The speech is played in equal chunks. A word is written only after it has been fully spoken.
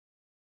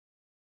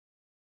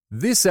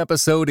This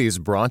episode is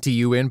brought to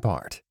you in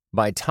part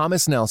by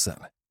Thomas Nelson,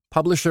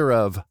 publisher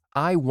of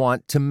I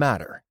Want to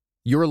Matter.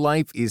 Your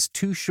life is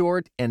too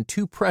short and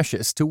too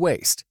precious to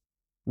waste.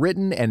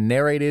 Written and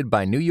narrated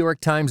by New York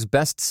Times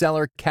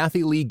bestseller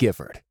Kathy Lee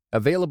Gifford.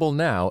 Available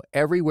now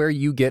everywhere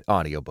you get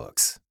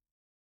audiobooks.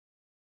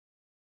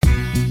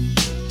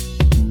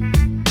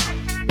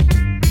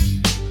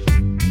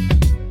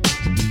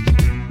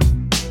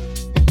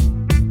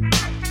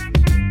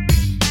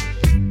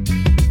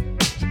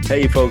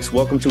 Hey folks,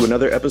 welcome to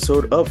another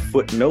episode of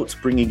Footnotes,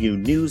 bringing you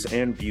news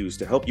and views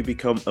to help you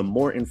become a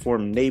more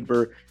informed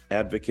neighbor,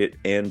 advocate,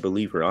 and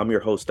believer. I'm your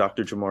host,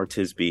 Dr. Jamar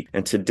Tisby,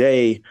 and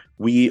today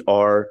we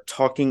are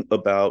talking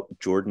about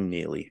Jordan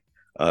Neely,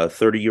 a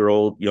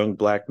 30-year-old young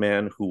black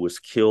man who was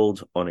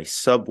killed on a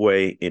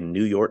subway in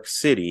New York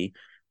City,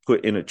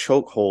 put in a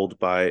chokehold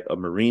by a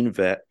Marine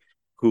vet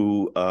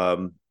who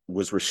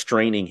was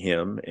restraining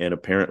him, and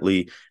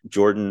apparently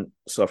Jordan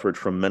suffered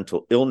from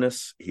mental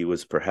illness. He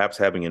was perhaps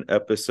having an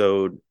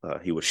episode.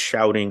 He was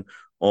shouting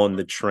on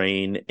the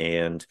train,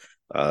 and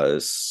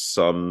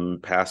some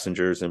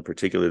passengers, in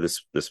particular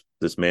this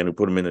man who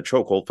put him in the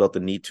chokehold, felt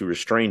the need to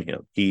restrain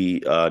him.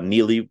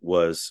 Neely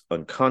was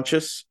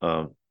unconscious,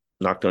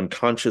 knocked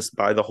unconscious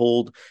by the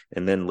hold,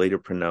 and then later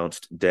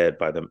pronounced dead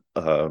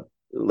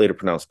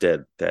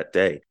that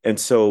day. And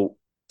so,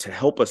 to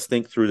help us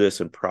think through this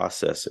and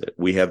process it,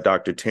 we have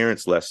Dr.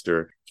 Terrence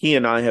Lester. He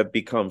and I have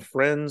become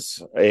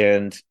friends,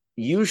 and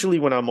usually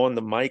when I'm on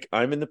the mic,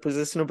 I'm in the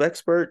position of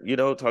expert,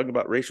 talking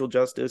about racial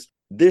justice.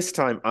 This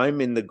time, I'm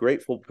in the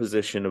grateful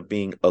position of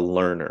being a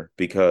learner,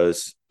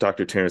 because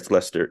Dr. Terrence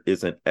Lester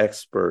is an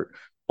expert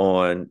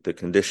on the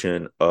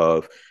condition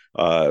of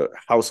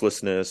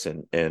houselessness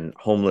and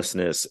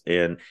homelessness,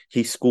 and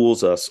he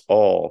schools us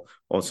all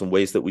on some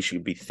ways that we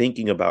should be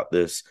thinking about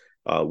this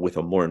with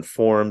a more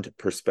informed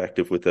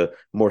perspective, with a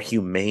more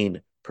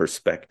humane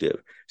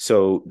perspective.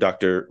 So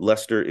Dr.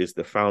 Lester is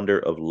the founder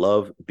of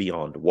Love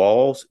Beyond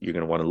Walls. You're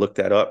going to want to look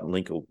that up.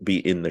 Link will be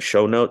in the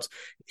show notes.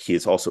 He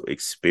has also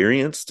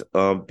experienced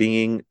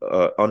being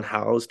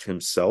unhoused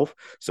himself.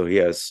 So he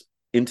has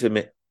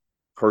intimate,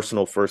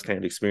 personal,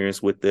 firsthand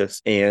experience with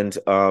this, and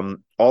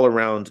all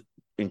around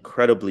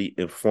incredibly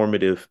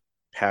informative,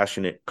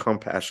 passionate,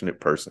 compassionate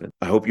person.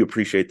 I hope you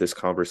appreciate this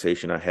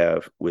conversation I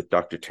have with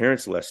Dr.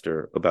 Terrence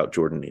Lester about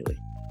Jordan Neely.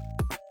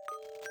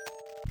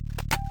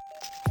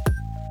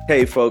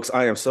 Hey folks,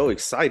 I am so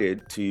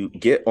excited to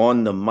get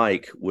on the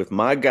mic with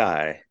my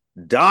guy,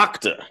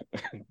 Dr.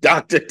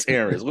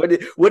 Terrence.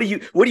 What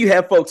do you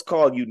have folks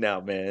call you now,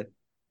 man?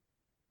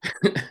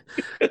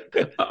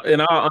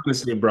 In all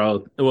honesty,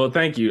 bro. Well,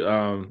 thank you.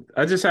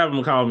 I just have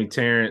them call me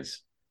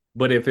Terrence,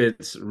 but if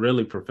it's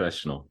really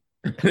professional,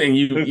 then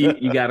you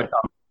gotta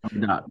call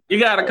me Doc. You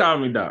gotta call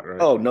me Doc,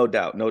 right? Oh, no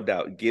doubt, no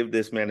doubt. Give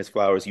this man his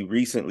flowers. You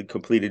recently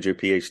completed your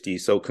PhD,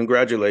 so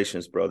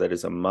congratulations, bro. That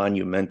is a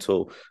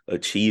monumental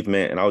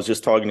achievement. And I was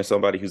just talking to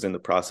somebody who's in the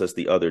process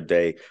the other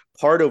day.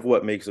 Part of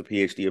what makes a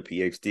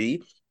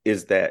PhD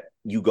is that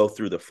you go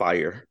through the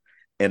fire,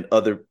 and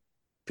other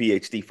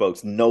PhD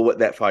folks know what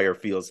that fire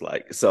feels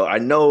like. So I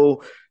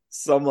know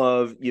some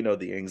of,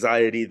 the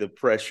anxiety, the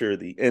pressure,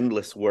 the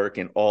endless work,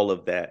 and all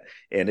of that.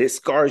 And it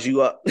scars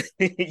you up, but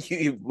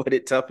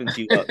it toughens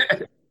you up.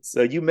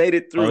 So you made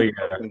it through. Oh, yeah.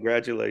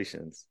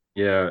 Congratulations.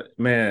 Yeah,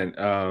 man.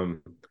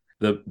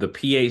 The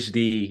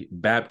PhD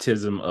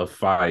baptism of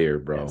fire,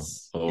 bro,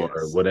 Yes. or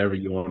Yes. whatever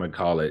you want to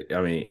call it.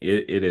 I mean,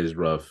 it is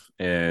rough.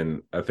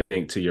 And I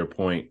think, to your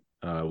point,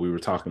 we were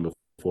talking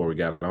before we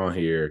got on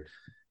here.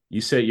 You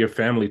said your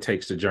family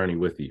takes the journey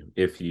with you.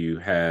 If you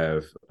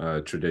have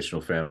a traditional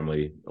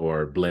family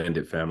or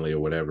blended family or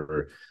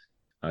whatever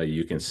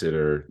you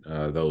consider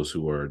those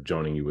who are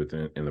joining you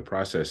within in the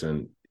process,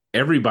 and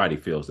everybody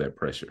feels that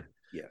pressure.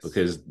 Yes.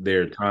 Because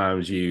there are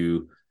times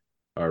you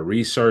are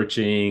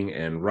researching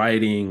and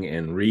writing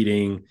and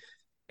reading,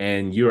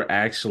 and you're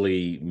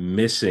actually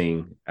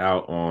missing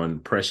out on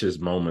precious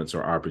moments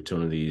or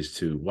opportunities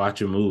to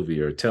watch a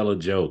movie or tell a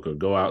joke or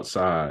go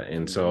outside.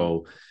 And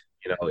so,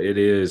 it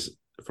is.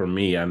 For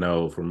me, I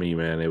know for me,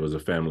 man, it was a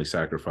family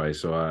sacrifice.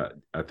 So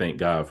I thank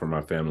God for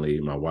my family,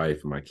 my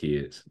wife, and my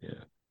kids.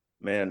 Yeah.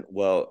 Man,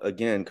 well,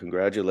 again,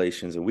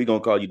 congratulations. And we're going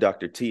to call you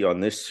Dr. T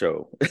on this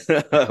show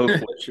for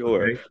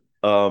sure.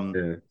 Okay.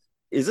 Yeah.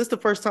 Is this the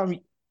first time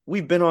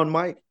we've been on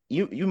mic?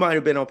 You might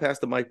have been on Past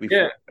the Mic before,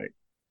 Yeah. right?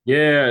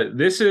 Yeah.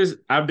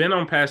 I've been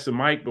on Past the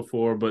Mic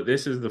before, but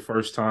this is the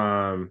first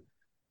time,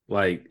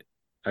 like,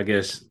 I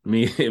guess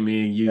me and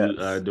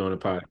you doing a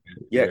podcast.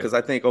 Yeah, because I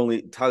think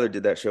only Tyler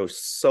did that show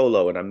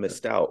solo and I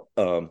missed out.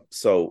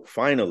 So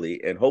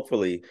finally, and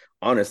hopefully,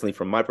 honestly,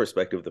 from my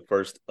perspective, the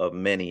first of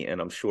many, and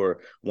I'm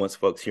sure once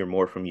folks hear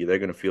more from you, they're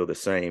going to feel the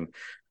same.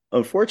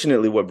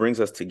 Unfortunately, what brings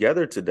us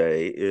together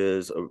today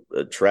is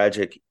a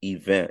tragic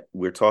event.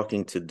 We're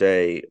talking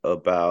today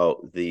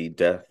about the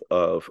death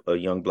of a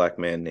young black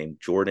man named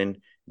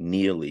Jordan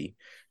Neely.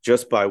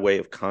 Just by way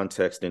of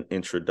context and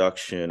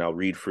introduction, I'll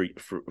read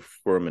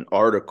from an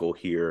article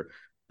here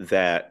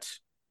that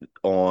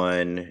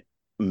on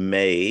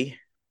May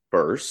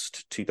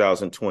 1st,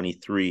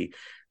 2023,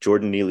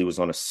 Jordan Neely was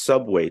on a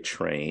subway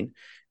train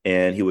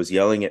and he was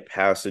yelling at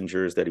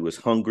passengers that he was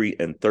hungry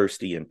and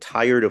thirsty and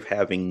tired of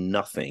having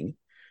nothing.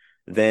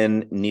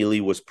 Then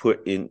Neely was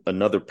put in,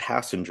 another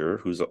passenger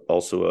who's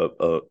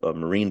also a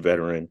Marine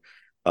veteran,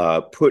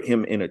 put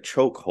him in a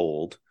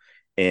chokehold.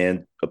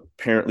 And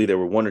apparently there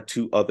were one or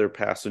two other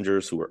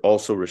passengers who were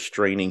also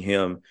restraining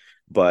him.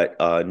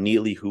 But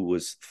Neely, who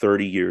was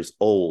 30 years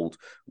old,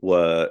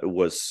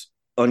 was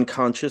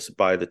unconscious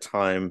by the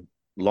time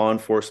law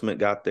enforcement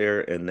got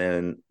there. And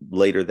then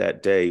later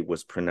that day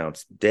was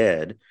pronounced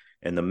dead.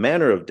 And the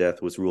manner of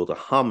death was ruled a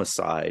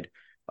homicide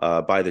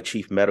by the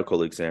chief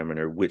medical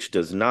examiner, which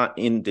does not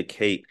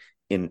indicate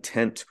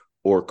intent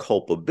or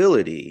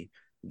culpability.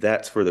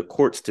 That's for the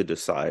courts to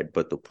decide.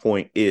 But the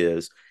point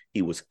is,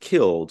 he was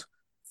killed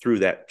through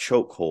that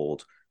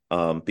chokehold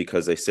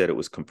because they said it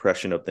was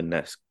compression of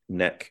the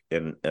neck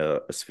and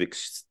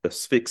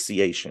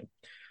asphyxiation.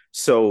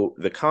 So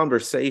the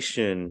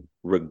conversation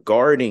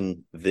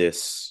regarding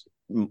this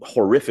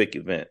horrific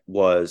event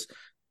was,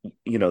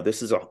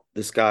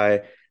 this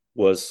guy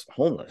was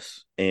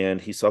homeless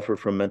and he suffered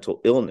from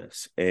mental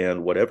illness,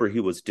 and whatever he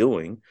was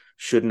doing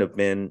shouldn't have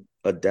been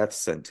a death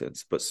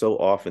sentence. But so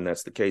often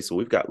that's the case. So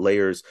we've got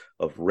layers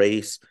of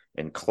race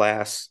and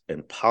class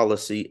and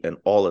policy and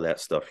all of that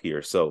stuff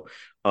here. So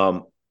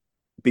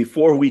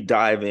before we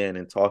dive in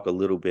and talk a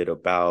little bit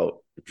about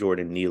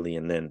Jordan Neely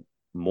and then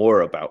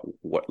more about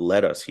what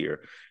led us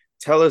here,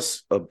 tell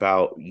us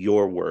about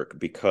your work,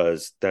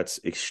 because that's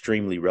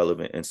extremely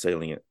relevant and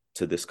salient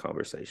to this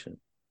conversation.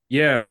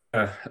 Yeah,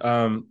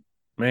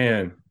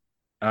 man,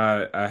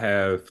 I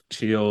have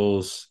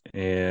chills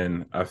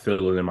and I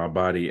feel it in my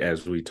body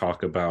as we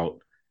talk about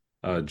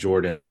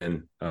Jordan.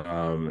 And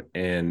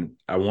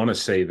I want to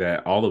say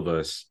that all of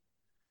us,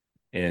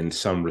 in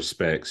some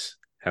respects,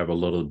 have a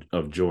little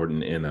of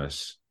Jordan in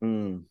us.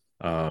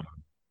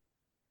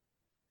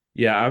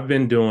 Yeah, I've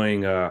been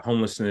doing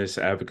homelessness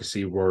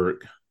advocacy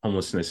work,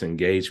 homelessness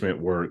engagement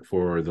work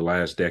for the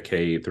last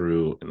decade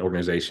through an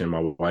organization my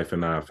wife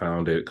and I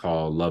founded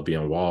called Love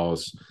Beyond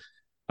Walls.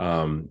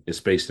 It's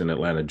based in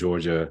Atlanta,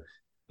 Georgia.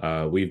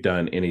 We've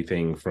done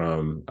anything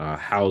from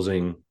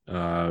housing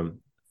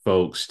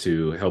folks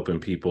to helping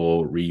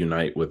people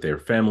reunite with their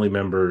family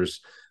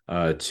members,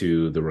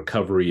 to the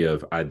recovery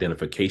of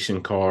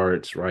identification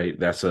cards, right?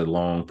 That's a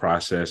long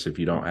process if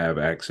you don't have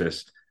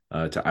access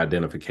to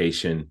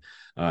identification.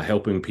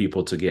 Helping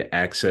people to get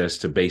access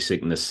to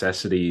basic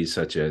necessities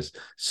such as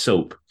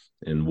soap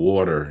and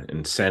water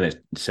and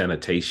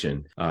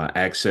sanitation,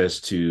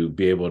 access to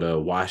be able to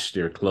wash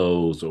their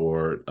clothes,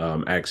 or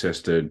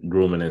access to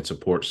grooming and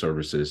support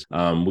services.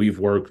 We've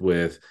worked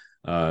with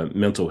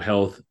mental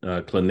health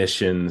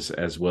clinicians,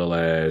 as well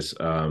as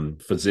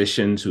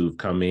physicians who've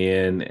come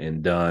in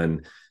and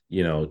done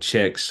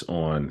checks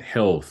on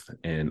health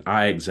and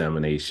eye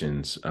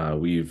examinations.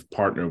 We've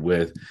partnered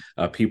with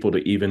people to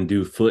even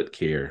do foot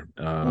care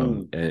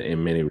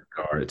in many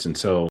regards. And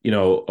so,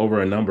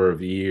 over a number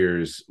of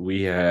years,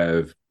 we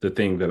have the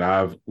thing that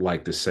I've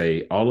like to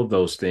say, all of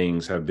those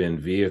things have been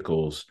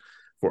vehicles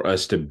for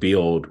us to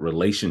build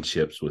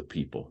relationships with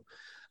people.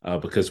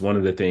 Because one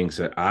of the things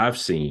that I've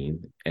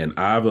seen and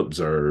I've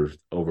observed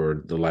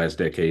over the last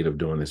decade of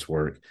doing this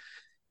work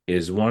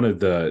is one of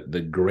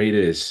the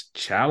greatest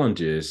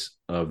challenges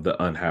of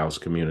the unhoused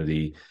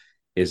community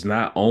is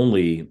not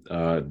only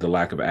the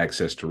lack of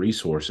access to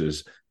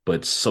resources,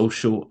 but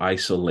social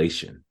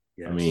isolation.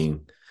 Yes. I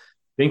mean,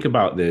 think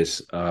about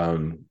this.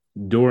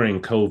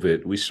 During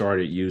COVID, we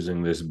started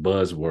using this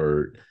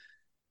buzzword,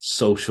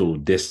 social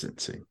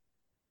distancing,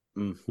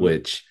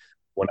 which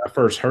when I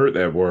first heard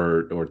that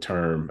word or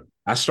term,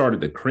 I started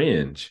to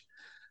cringe,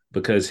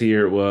 because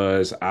here it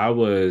was, I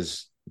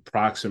was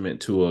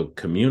proximate to a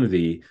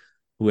community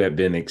who had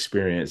been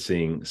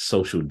experiencing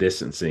social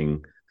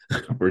distancing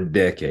for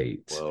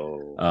decades.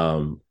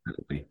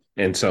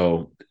 And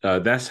so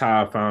that's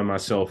how I found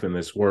myself in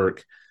this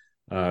work.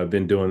 I've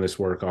been doing this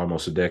work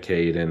almost a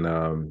decade,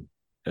 and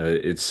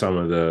it's some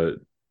of the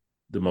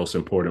most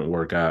important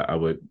work I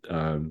would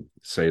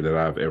say that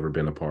I've ever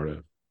been a part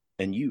of.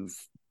 And you've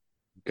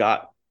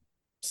got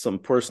some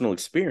personal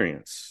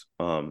experience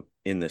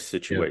in this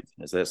situation.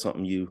 Yeah. Is that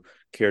something you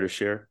care to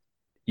share?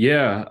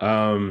 Yeah.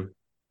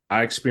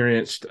 I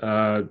experienced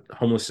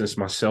homelessness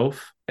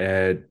myself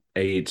at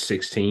age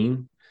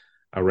 16.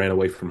 I ran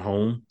away from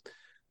home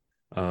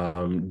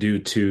due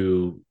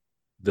to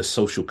the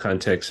social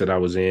context that I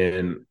was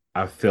in.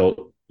 I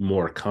felt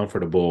more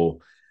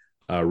comfortable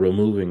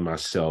removing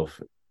myself.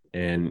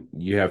 And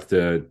you have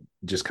to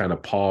just kind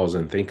of pause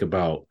and think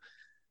about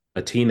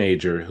a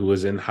teenager who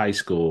is in high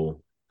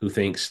school who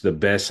thinks the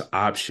best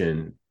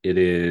option it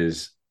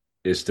is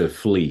to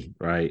flee,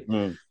 right?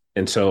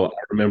 And so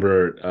I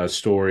remember a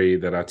story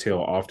that I tell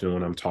often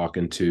when I'm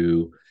talking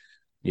to,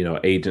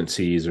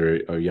 agencies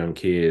or young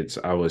kids.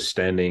 I was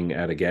standing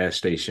at a gas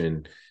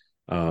station,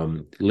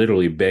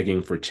 literally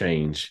begging for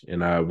change.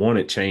 And I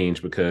wanted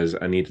change because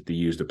I needed to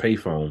use the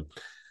payphone.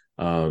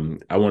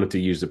 I wanted to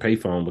use the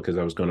payphone because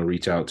I was going to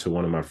reach out to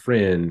one of my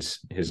friends.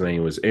 His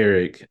name was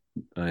Eric,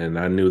 and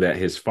I knew that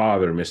his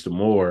father, Mr.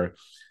 Moore,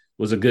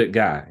 was a good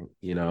guy.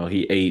 You know,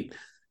 he ate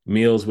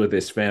meals with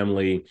his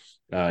family.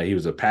 He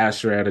was a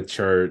pastor at a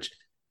church.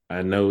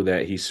 I know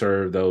that he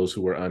served those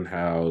who were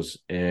unhoused.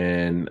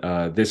 And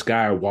this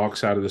guy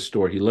walks out of the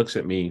store. He looks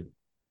at me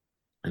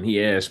and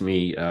he asked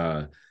me,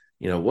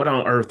 what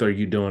on earth are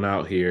you doing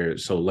out here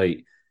so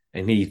late?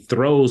 And he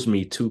throws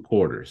me 2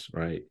 quarters,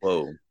 right?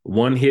 Whoa.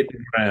 One hit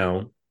the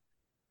ground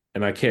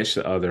and I catch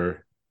the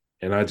other.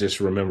 And I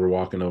just remember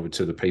walking over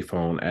to the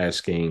payphone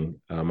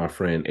asking my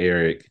friend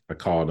Eric, I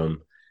called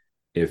him,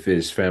 if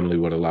his family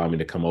would allow me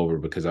to come over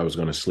because I was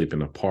going to sleep in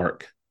the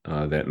park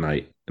that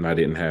night and I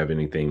didn't have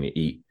anything to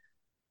eat.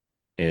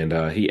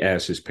 And he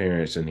asked his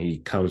parents and he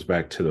comes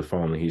back to the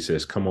phone and he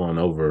says, come on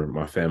over.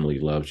 My family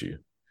loves you.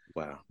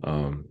 Wow.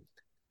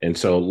 And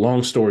so,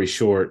 long story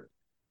short,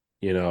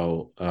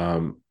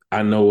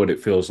 I know what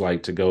it feels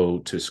like to go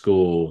to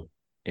school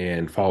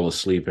and fall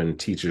asleep and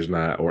teachers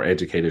not or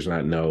educators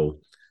not know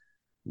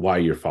why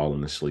you're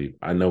falling asleep.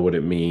 I know what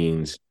it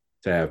means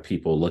to have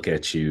people look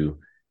at you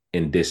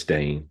in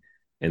disdain.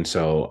 And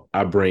so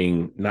I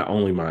bring not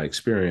only my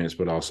experience,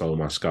 but also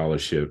my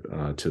scholarship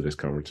to this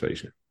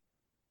conversation.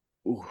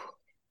 Ooh,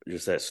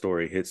 just that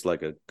story hits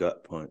like a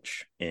gut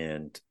punch.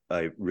 And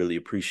I really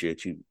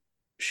appreciate you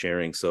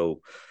sharing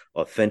so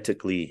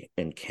authentically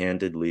and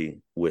candidly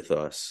with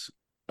us.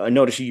 I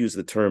notice you use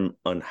the term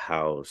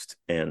unhoused,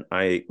 and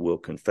I will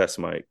confess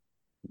my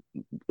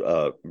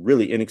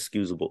really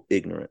inexcusable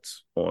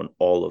ignorance on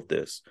all of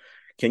this.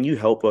 Can you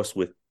help us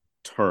with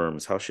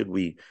terms? How should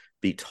we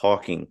be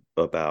talking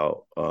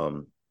about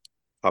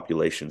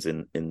populations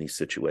in these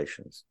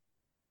situations?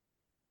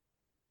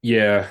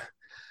 Yeah,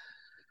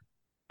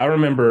 I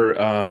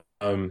remember.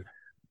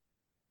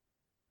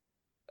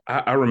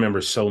 I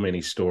remember so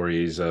many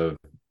stories of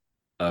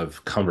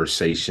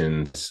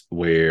conversations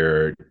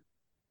where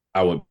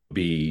I would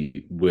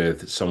be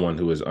with someone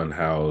who is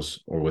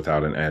unhoused or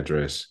without an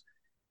address,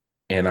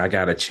 and I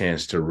got a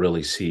chance to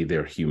really see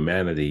their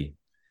humanity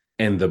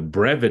and the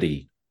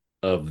brevity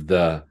of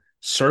the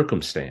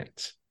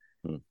circumstance.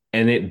 Hmm.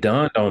 And it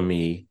dawned on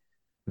me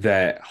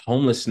that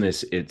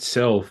homelessness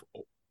itself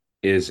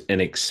is an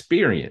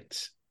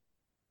experience,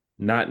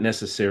 not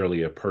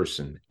necessarily a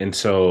person. And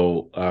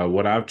so,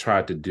 what I've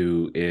tried to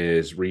do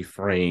is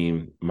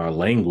reframe my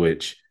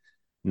language,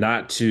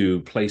 not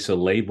to place a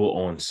label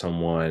on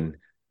someone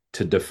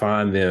to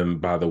define them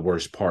by the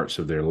worst parts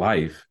of their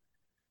life,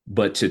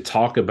 but to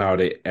talk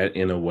about it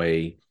in a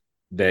way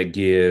that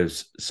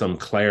gives some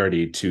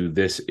clarity to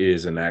this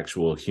is an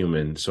actual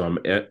human. So I'm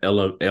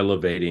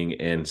elevating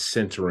and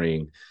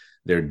centering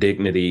their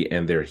dignity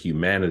and their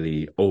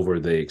humanity over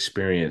the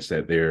experience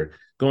that they're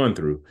going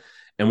through.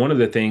 And one of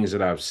the things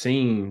that I've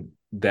seen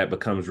that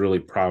becomes really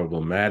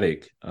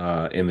problematic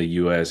in the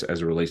U.S.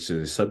 as it relates to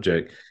this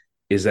subject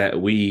is that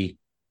we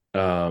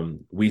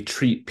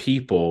treat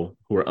people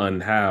who are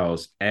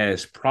unhoused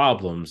as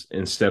problems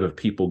instead of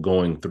people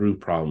going through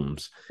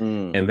problems.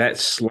 Mm. And that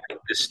slight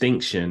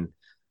distinction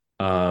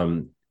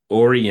um,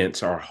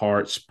 orients our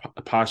heart's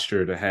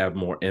posture to have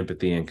more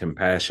empathy and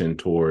compassion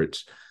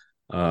towards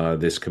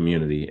this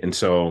community. And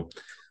so,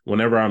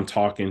 whenever I'm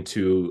talking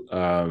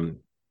to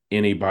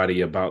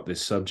anybody about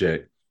this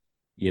subject,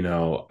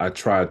 I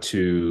try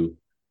to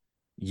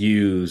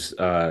use,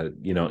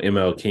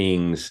 ML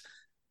King's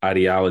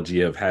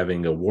ideology of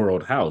having a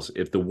world house.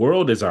 If the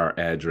world is our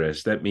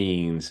address, that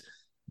means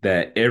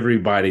that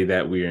everybody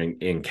that we're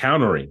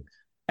encountering,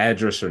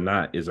 address or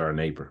not, is our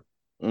neighbor.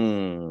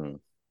 Mm.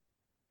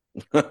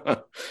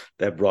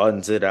 That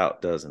broadens it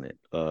out, doesn't it?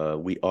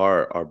 We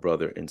are our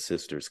brother and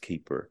sister's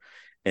keeper.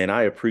 And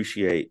I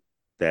appreciate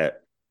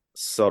that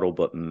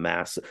subtle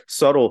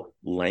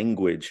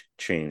language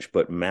change,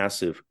 but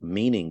massive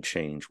meaning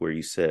change, where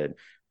you said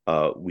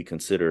we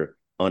consider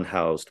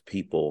unhoused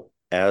people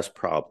as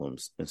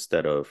problems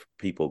instead of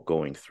people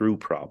going through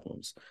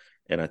problems.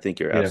 And I think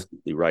you're Yeah.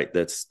 absolutely right.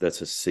 That's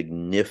a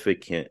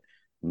significant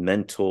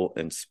mental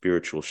and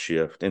spiritual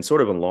shift. And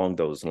sort of along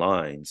those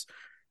lines,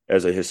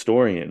 as a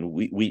historian,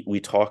 we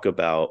talk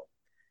about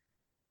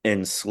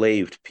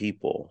enslaved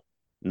people,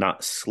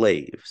 not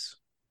slaves,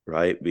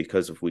 right?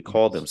 Because if we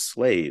call them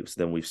slaves,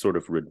 then we've sort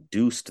of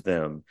reduced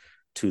them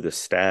to the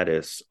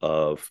status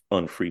of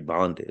unfree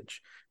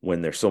bondage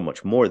when they're so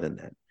much more than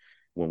that.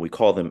 When we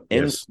call them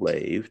Yes.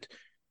 enslaved,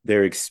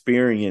 they're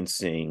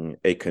experiencing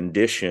a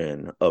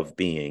condition of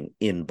being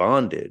in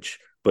bondage,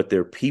 but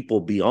they're people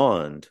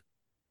beyond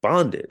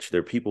bondage.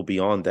 They're people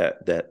beyond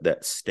that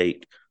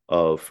state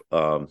of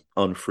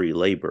unfree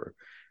labor.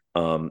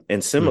 And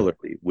Mm.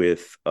 similarly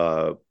with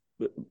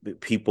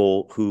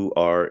people who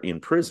are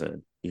in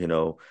prison,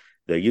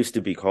 they used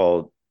to be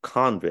called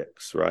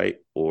convicts, right?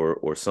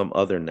 Or some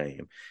other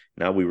name.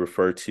 Now we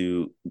refer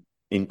to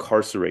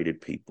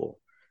incarcerated people.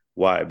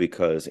 Why?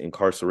 Because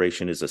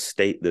incarceration is a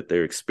state that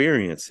they're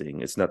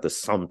experiencing. It's not the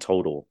sum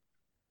total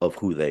of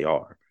who they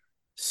are.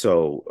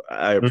 So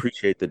I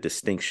appreciate the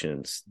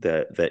distinctions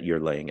that you're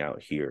laying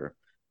out here.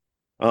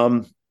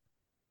 Um,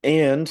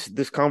 And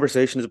this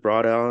conversation is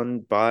brought on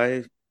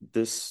by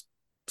this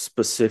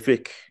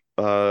specific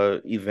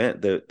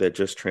event that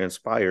just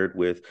transpired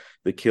with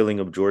the killing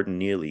of Jordan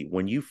Neely.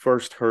 When you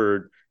first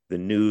heard the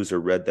news or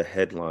read the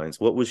headlines,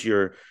 what was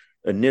your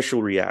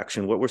initial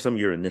reaction? What were some of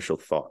your initial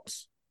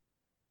thoughts?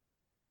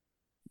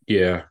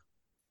 Yeah,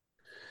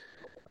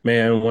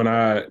 man, when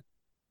I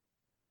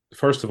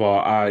first of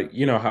all,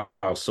 you know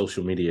how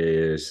social media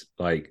is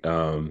like,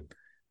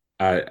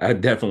 I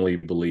definitely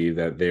believe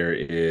that there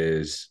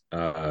is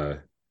a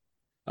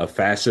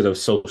facet of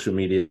social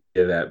media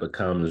that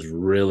becomes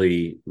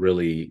really,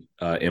 really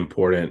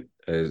important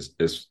as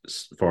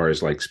far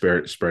as like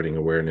spreading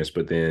awareness.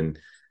 But then,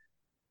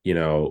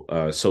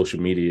 social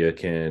media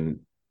can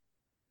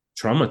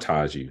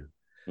traumatize you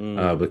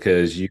Mm,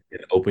 because you can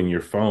open your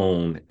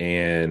phone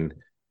and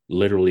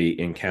literally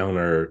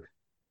encounter,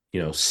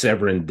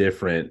 seven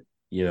different,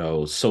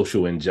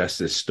 social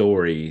injustice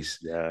stories,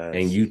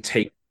 and yes. you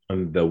take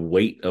on the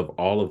weight of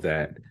all of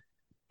that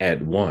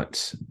at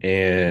once.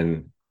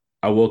 And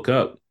I woke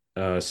up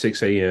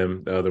 6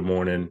 a.m. the other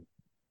morning,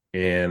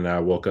 and I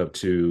woke up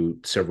to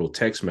several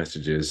text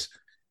messages,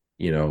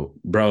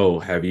 bro,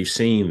 have you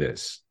seen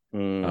this?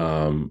 Mm,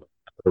 Um,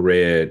 I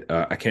read,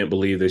 I can't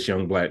believe this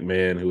young black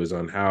man who was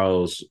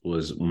unhoused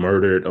was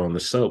murdered on the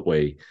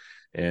subway.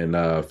 And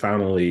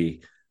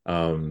finally,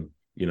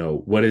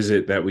 what is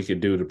it that we could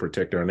do to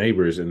protect our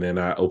neighbors? And then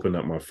I opened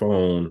up my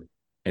phone,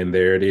 and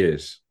there it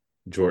is,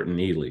 Jordan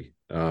Neely.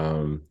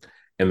 And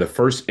the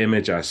first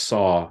image I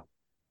saw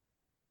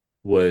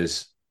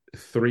was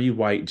three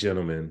white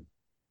gentlemen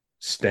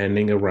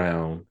standing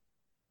around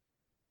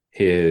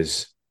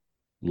his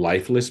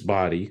lifeless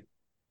body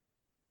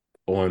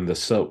on the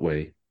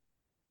subway,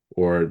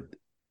 or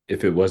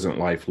if it wasn't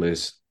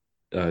lifeless,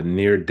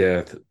 near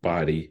death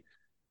body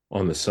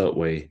on the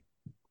subway.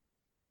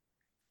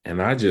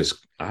 And I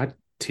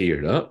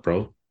teared up,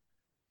 bro.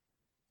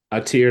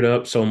 I teared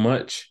up so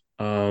much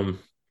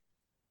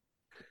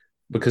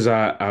because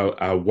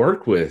I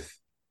work with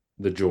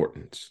the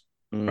Jordans,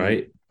 mm,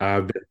 right?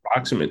 I've been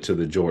proximate to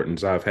the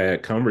Jordans. I've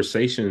had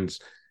conversations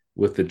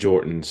with the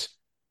Jordans.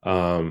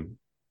 Um,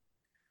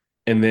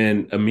 And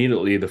then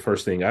immediately the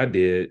first thing I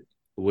did,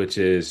 which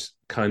is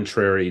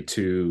contrary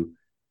to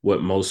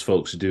what most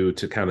folks do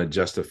to kind of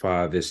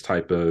justify this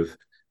type of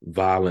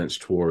violence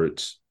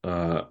towards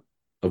a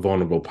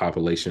vulnerable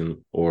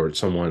population or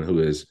someone who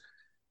is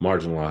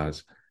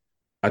marginalized.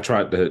 I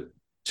tried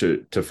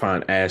to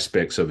find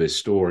aspects of his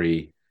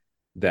story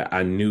that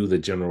I knew the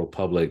general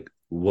public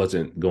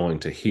wasn't going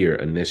to hear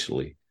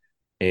initially.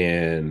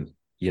 And,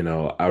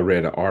 I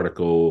read an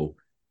article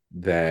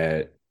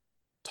that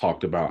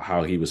talked about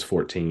how he was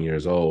 14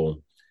 years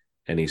old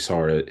and he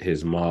saw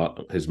his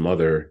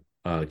mother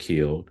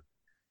killed,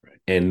 right.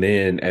 and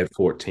then at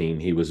 14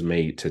 he was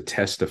made to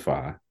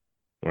testify,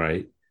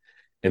 right?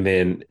 And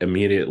then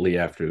immediately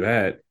after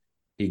that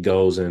he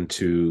goes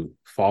into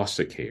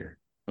foster care,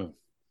 Mm,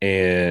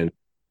 and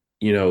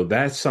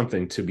that's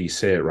something to be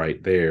said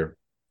right there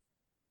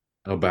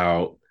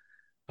about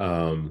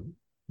um,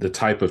 the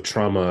type of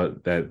trauma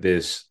that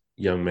this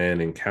young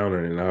man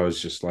encountered. And I was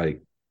just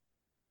like,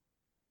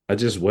 I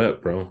just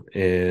wept, bro.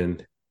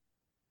 And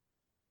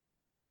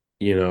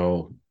you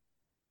know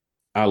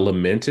I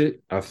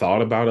lamented. I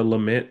thought about a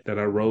lament that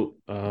I wrote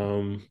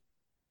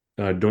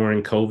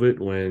during COVID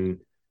when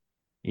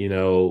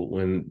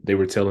they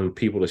were telling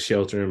people to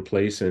shelter in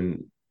place,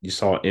 and you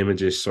saw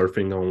images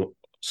surfacing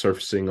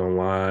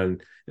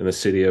online in the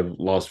city of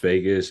Las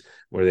Vegas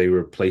where they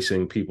were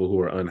placing people who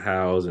were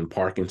unhoused in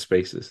parking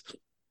spaces.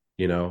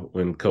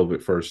 When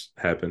COVID first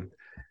happened,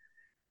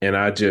 and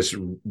I just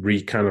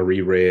kind of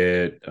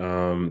reread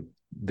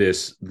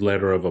this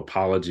letter of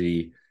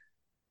apology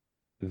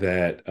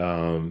that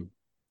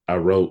I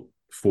wrote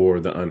for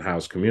the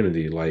unhoused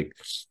community. Like,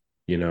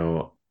 you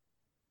know,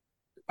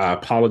 I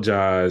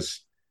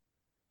apologize,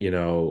 you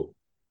know,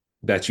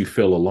 that you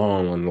feel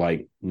alone when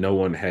like no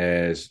one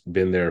has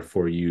been there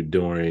for you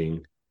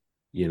during,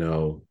 you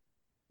know,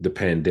 the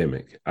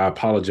pandemic. I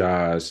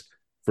apologize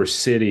for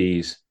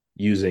cities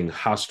using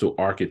hostile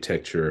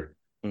architecture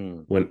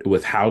mm,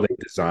 with how they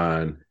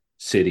design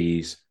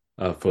cities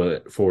for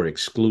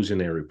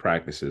exclusionary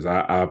practices.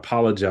 I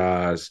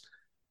apologize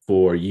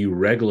for you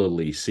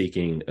regularly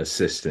seeking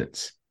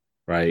assistance,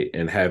 right,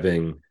 and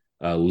having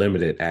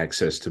limited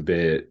access to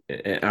bed.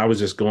 And I was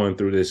just going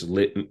through this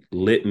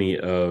litany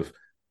of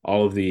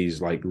all of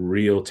these like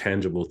real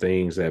tangible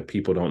things that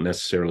people don't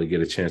necessarily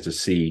get a chance to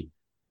see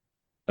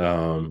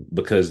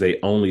because they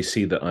only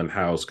see the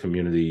unhoused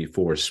community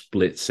for a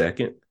split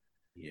second.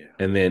 yeah.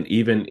 And then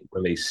even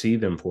when they see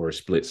them for a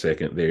split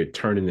second, they're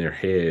turning their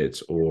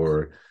heads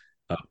or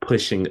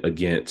pushing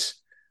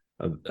against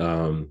uh,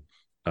 um,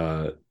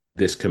 uh,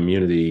 this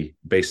community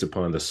based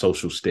upon the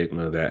social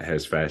stigma that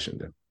has fashioned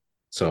them.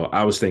 So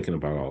I was thinking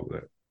about all of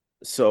that.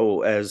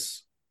 So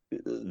as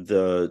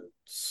the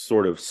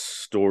sort of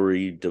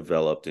story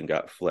developed and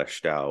got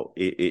fleshed out,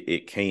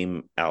 it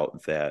came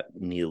out that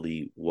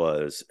Neely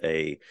was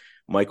a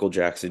Michael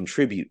Jackson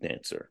tribute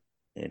dancer.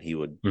 and he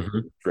would Mm-hmm.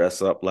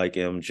 dress up like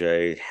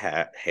MJ,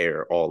 hat,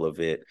 hair, all of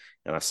it.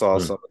 And I saw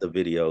Mm. some of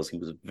the videos. He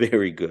was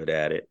very good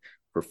at it.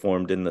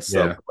 Performed in the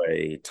Yeah.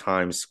 subway,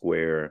 Times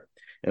Square.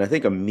 And I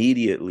think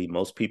immediately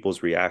most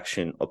people's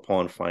reaction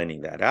upon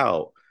finding that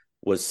out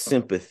was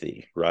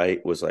sympathy,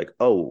 right? Was like,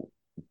 oh,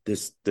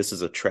 this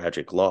is a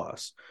tragic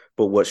loss.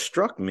 But what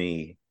struck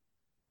me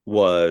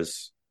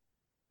was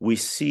we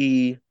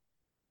see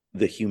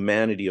the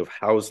humanity of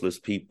houseless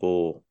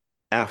people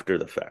after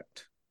the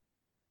fact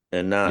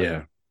and not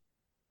Yeah.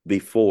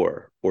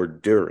 before or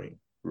during,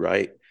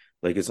 right?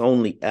 Like it's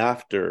only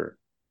after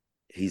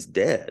he's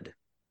dead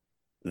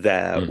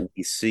that Mm.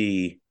 we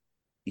see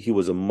he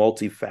was a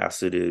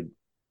multifaceted,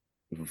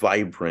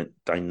 vibrant,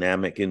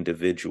 dynamic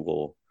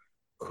individual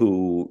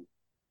who,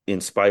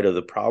 in spite of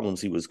the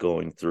problems he was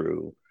going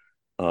through,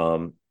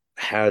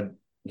 had,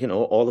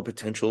 all the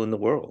potential in the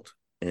world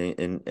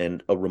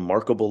and a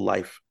remarkable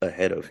life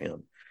ahead of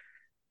him.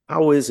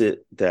 How is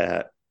it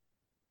that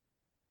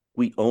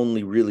we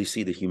only really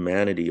see the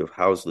humanity of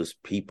houseless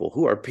people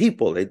who are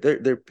people?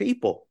 They're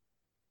people,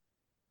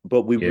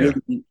 but we Yeah.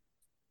 really,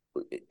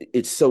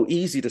 it's so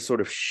easy to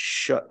sort of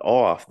shut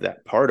off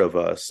that part of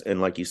us. And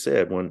like you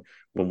said, when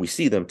we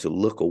see them, to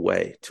look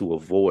away, to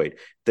avoid.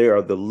 They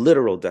are the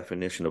literal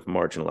definition of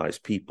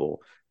marginalized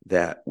people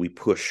that we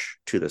push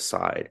to the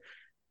side.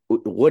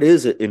 What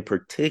is it in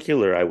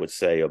particular, I would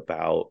say,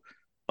 about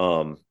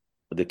um,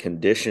 the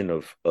condition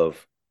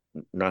of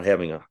not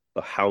having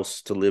a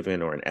house to live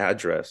in or an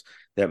address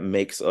that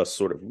makes us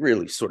sort of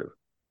really sort of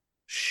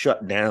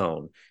shut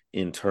down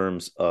in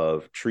terms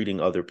of treating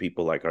other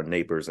people like our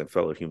neighbors and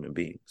fellow human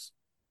beings?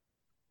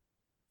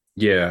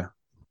 Yeah.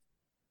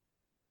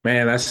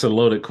 Man, that's a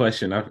loaded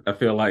question. I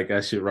feel like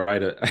I should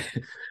write a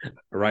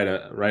write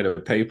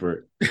a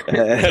paper.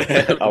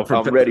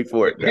 I'm ready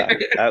for it, Doc.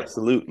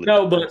 Absolutely.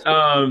 No, but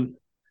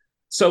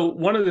so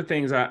one of the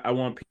things I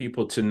want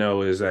people to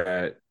know is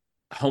that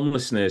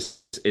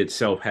homelessness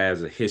itself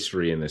has a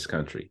history in this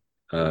country.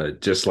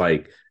 Just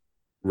like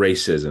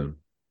racism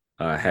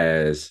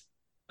has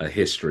a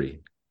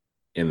history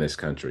in this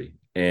country.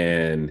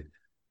 And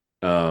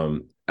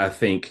I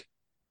think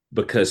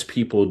because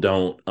people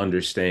don't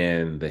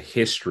understand the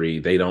history,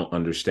 they don't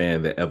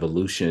understand the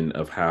evolution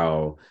of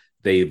how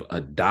they've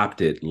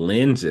adopted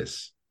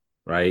lenses,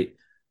 right?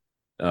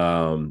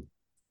 Um,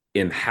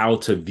 in how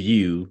to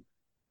view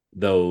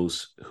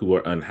those who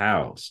are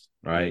unhoused,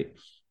 right?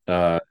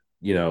 Uh,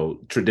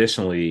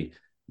 traditionally,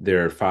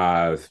 there are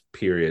 5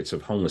 periods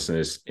of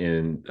homelessness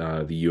in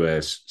the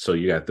US. So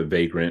you got the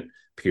vagrant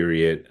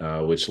period,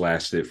 which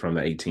lasted from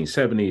the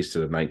 1870s to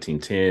the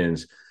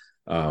 1910s,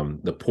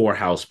 the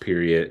poorhouse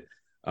period,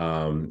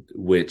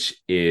 which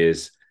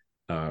is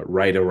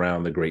right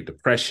around the Great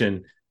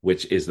Depression,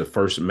 which is the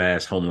first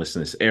mass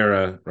homelessness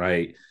era,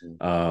 right?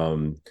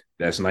 Um,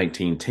 that's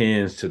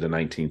 1910s to the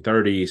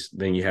 1930s.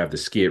 Then you have the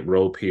Skid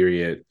Row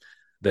period,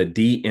 the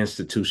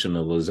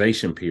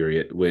deinstitutionalization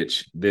period,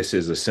 which this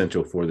is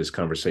essential for this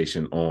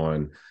conversation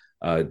on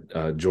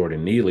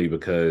Jordan Neely,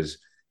 because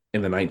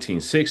in the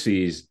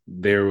 1960s,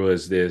 there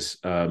was this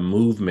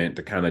movement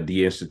to kind of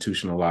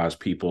deinstitutionalize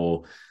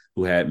people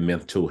who had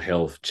mental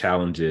health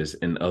challenges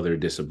and other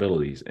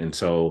disabilities. And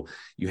so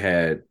you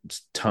had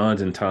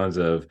tons and tons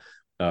of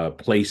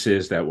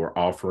places that were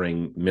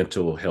offering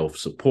mental health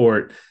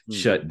support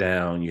shut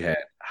down. You had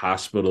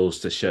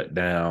hospitals to shut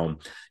down.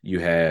 You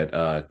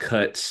had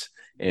cuts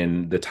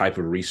in the type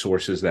of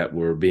resources that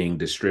were being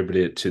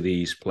distributed to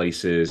these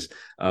places,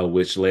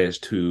 which led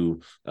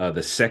to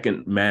the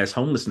second mass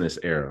homelessness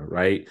era,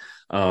 right?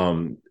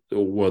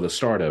 Well, the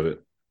start of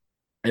it.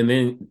 And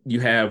then you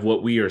have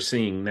what we are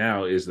seeing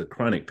now is the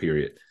chronic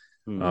period.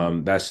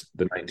 That's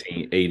the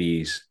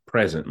 1980s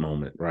present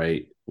moment,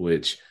 right?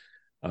 Which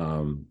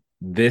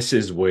this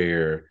is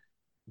where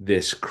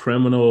this the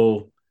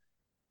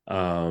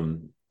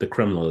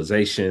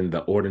criminalization,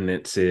 the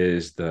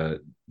ordinances,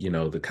 the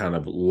kind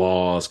of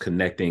laws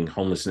connecting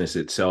homelessness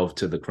itself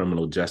to the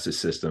criminal justice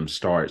system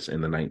starts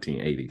in the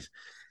 1980s.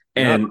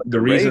 Not And the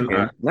under reason I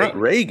Reagan, not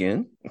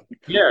Reagan.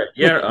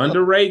 yeah,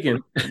 under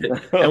Reagan,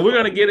 and we're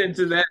gonna get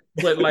into that,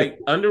 but like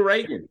under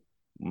Reagan,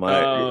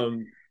 My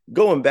um,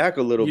 going back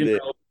a little you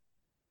bit know,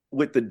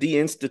 with the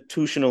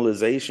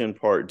deinstitutionalization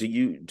part, do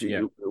yeah.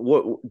 you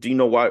what do you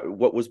know why,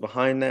 what was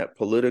behind that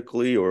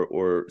politically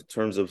or in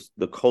terms of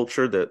the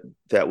culture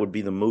that would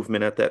be the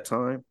movement at that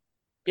time?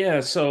 Yeah,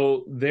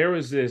 so there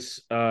was this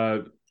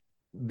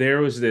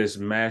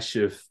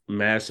massive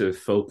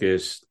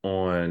focus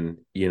on,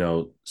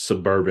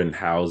 suburban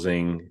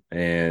housing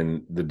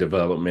and the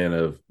development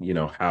of,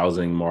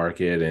 housing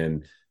market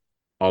and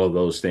all of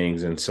those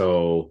things. And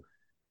so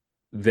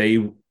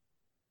they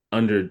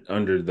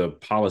under the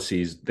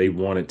policies, they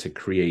wanted to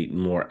create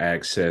more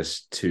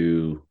access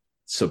to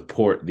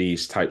support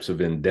these types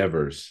of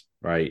endeavors,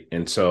 right?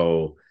 And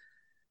so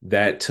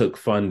that took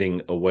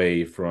funding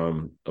away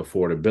from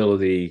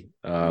affordability,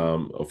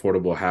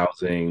 affordable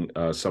housing,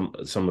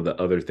 some of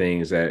the other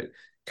things that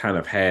kind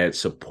of had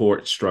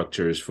support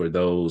structures for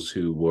those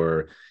who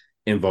were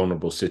in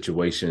vulnerable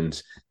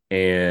situations.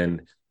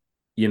 And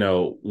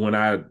when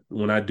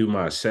I do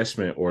my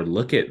assessment or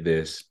look at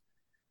this,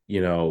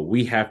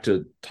 we have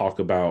to talk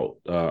about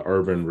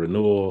urban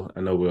renewal.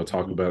 I know we'll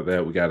talk Mhm. about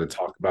that. We got to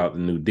talk about the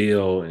New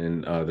Deal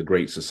and the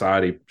Great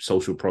Society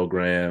social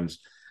programs.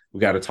 We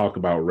got to talk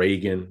about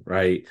Reagan,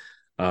 right?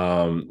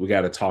 We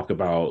got to talk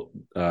about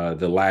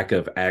the lack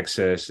of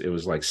access. It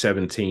was like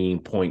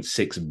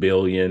 $17.6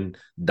 billion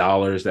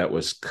that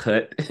was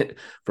cut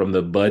from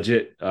the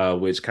budget,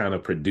 which kind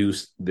of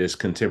produced this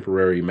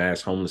contemporary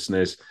mass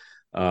homelessness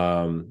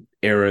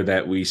era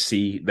that we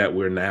see that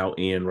we're now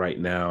in right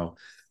now.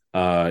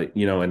 In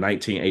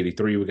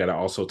 1983, we got to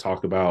also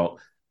talk about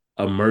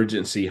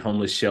emergency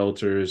homeless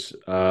shelters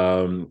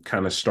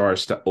kind of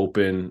starts to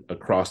open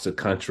across the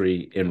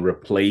country in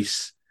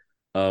replace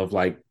of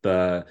like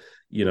the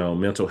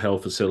mental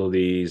health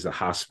facilities, the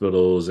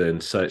hospitals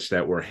and such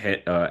that were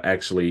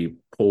actually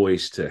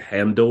poised to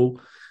handle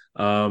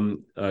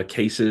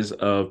cases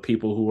of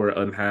people who were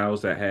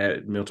unhoused that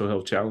had mental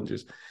health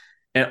challenges.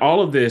 And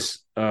all of this,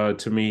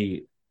 to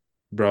me,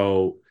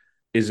 bro,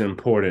 is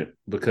important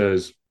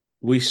because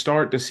we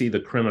start to see the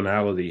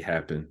criminality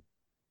happen,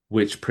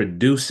 which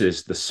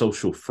produces the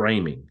social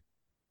framing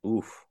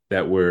Oof.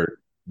 that we're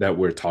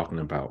talking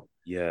about. And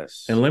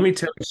Yes. let me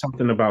tell you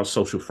something about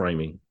social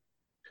framing.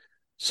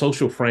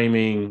 Social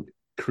framing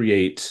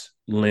creates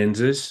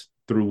lenses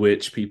through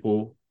which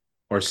people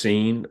are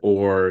seen,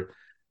 or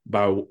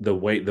by the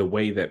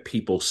way that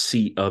people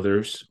see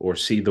others or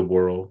see the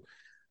world.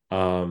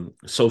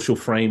 Social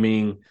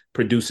framing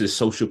produces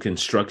social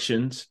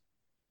constructions.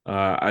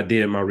 I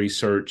did my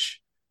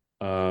research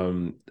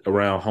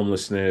around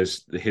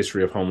homelessness, the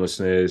history of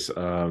homelessness,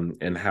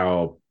 and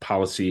how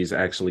policies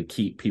actually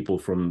keep people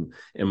from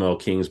ML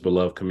King's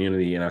beloved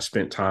community. And I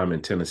spent time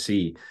in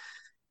Tennessee.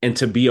 And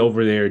to be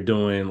over there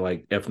doing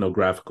like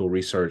ethnographical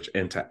research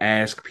and to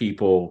ask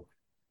people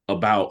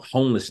about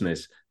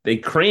homelessness, they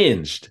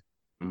cringed,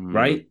 Mm.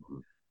 right?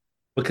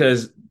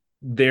 Because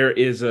there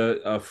is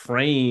a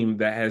frame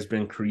that has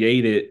been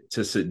created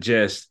to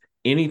suggest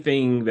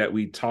anything that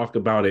we talk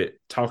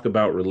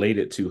about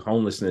related to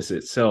homelessness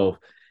itself,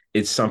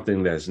 it's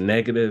something that's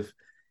negative,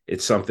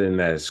 it's something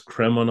that's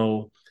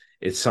criminal,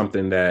 it's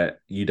something that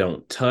you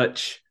don't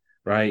touch,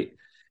 right?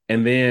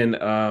 And then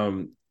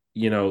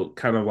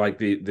kind of like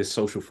the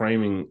social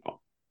framing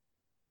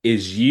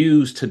is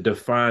used to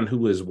define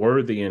who is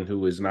worthy and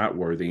who is not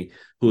worthy,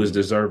 who is Mm.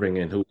 deserving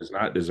and who is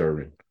not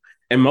deserving.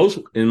 And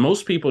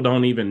most people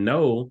don't even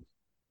know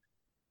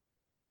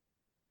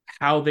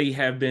how they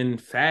have been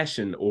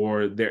fashioned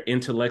or their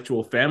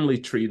intellectual family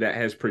tree that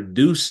has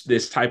produced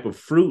this type of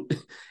fruit that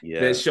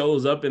Yeah.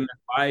 shows up in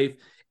their life,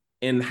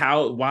 and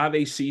why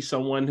they see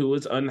someone who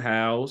is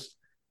unhoused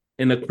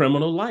in a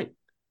criminal light,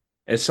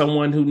 as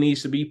someone who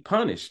needs to be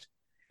punished,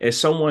 as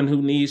someone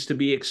who needs to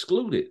be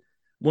excluded.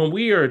 When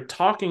we are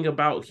talking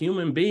about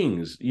human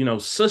beings,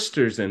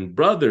 sisters and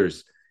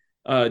brothers,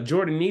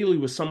 Jordan Neely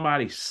was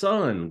somebody's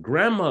son,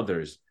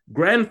 grandmothers,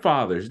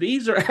 grandfathers.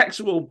 These are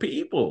actual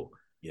people.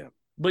 Yeah.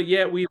 But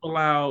yet we've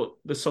allowed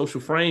the social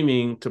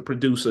framing to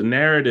produce a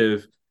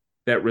narrative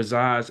that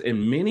resides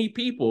in many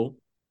people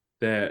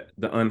that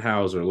the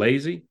unhoused are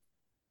lazy,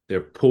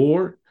 they're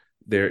poor,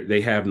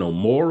 they have no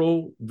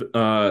moral,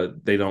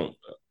 they don't,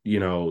 you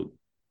know,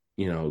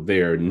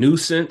 they're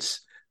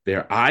nuisance,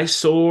 they're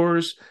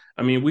eyesores.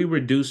 I mean, we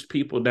reduce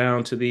people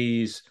down to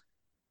these,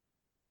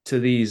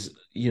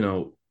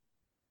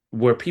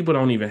 where people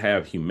don't even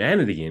have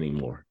humanity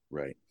anymore.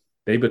 Right.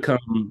 They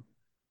become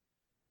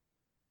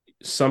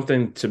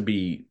something to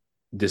be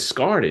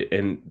discarded,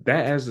 and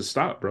that has to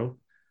stop, bro. It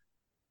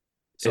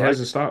So has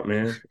to stop,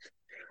 man.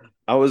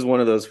 I was one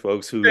of those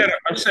folks who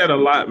I've said a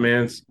lot,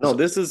 man. no,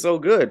 this is so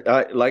good.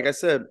 Like I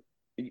said,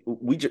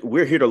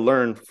 we're here to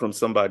learn from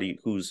somebody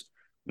who's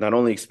not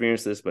only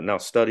experienced this, but now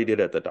studied it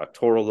at the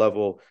doctoral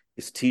level,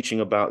 is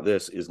teaching about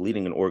this, is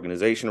leading an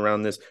organization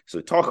around this.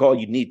 So talk all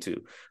you need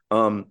to.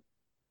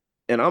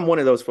 And I'm one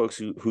of those folks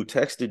who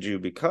texted you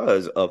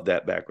because of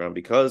that background,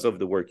 because of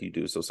the work you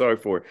do. So sorry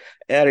for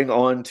adding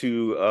on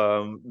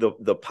to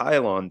the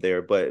pylon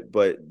there, but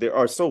there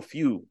are so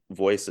few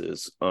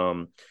voices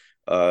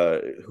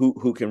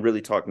who can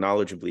really talk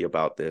knowledgeably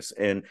about this.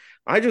 And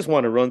I just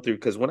want to run through,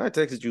 because when I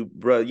texted you,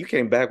 bro, you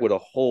came back with a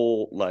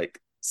whole like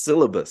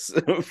syllabus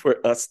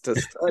for us to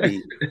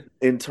study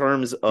in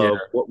terms Yeah, of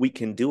what we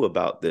can do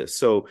about this.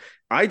 So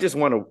I just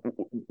want to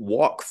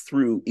walk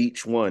through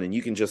each one, and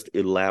you can just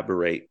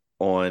elaborate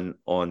on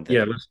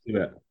yeah. them. Let's do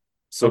that.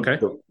 So Okay.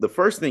 the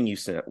first thing you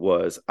sent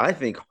was, I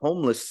think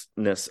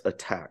homelessness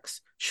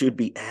attacks should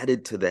be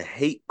added to the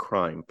hate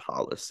crime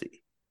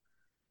policy.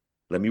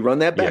 Let me run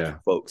that back for Yeah,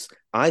 folks.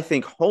 I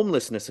think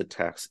homelessness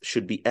attacks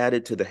should be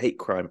added to the hate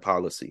crime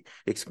policy.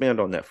 Expand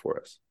on that for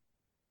us.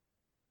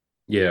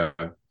 yeah.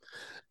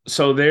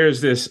 So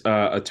there's this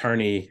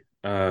attorney.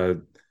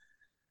 Her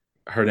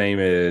name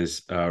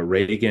is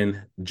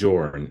Reagan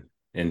Jordan,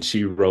 and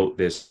she wrote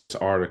this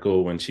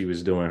article when she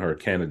was doing her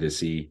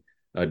candidacy,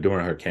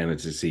 during her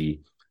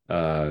candidacy,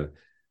 uh,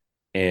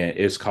 and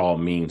it's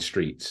called Mean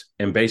Streets.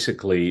 And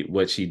basically,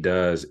 what she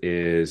does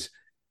is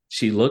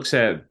she looks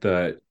at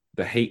the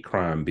the hate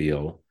crime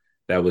bill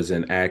that was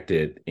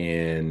enacted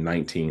in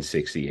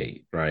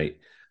 1968, right?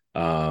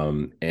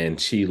 And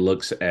she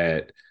looks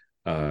at,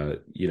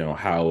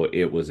 how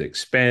it was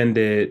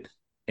expanded,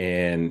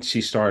 and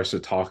she starts to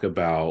talk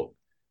about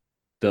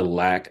the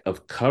lack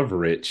of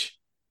coverage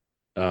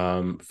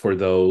for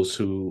those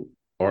who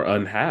are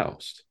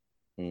unhoused.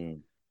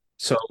 Mm.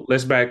 So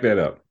let's back that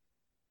up.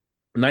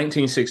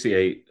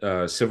 1968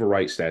 civil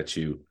rights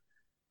statute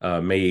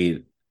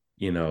made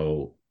you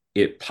know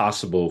it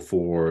possible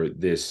for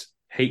this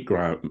hate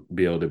crime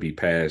bill to be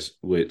passed,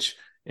 which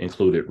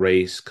included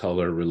race,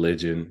 color,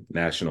 religion,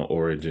 national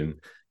origin,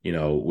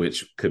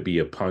 which could be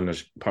a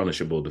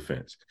punishable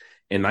defense.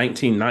 In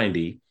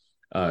 1990,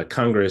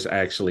 Congress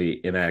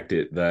actually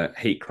enacted the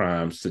Hate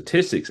Crime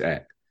Statistics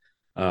Act,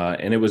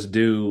 and it was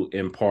due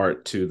in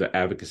part to the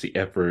advocacy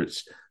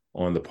efforts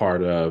on the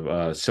part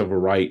of civil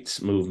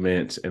rights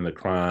movements and the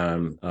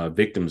crime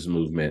victims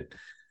movement.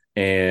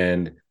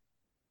 And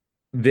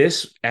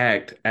this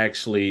act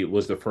actually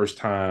was the first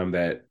time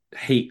that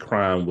hate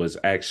crime was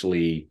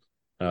actually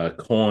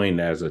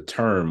coined as a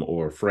term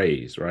or a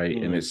phrase, right?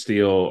 And it's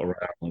still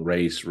around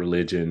race,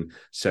 religion,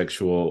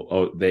 sexual.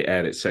 Oh, they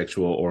added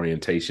sexual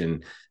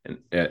orientation and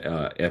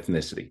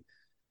ethnicity.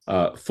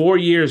 4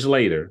 years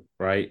later,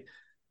 right,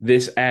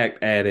 this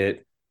act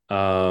added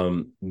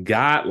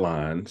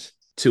guidelines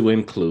to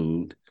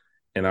include,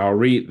 and I'll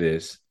read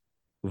this: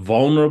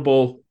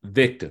 vulnerable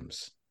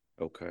victims.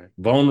 Okay.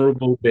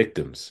 Vulnerable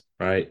victims,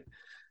 right?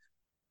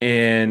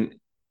 And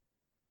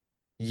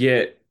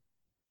yet,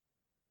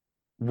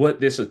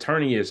 what this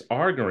attorney is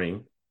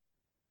arguing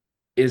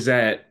is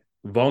that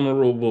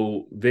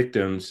vulnerable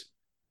victims,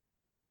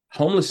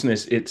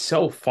 homelessness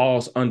itself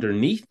falls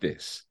underneath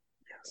this.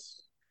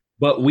 Yes.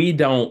 But we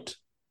don't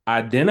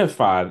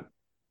identify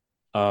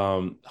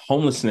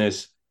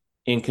homelessness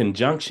in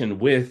conjunction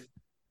with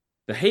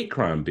the hate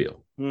crime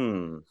bill.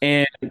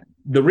 And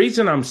the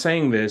reason I'm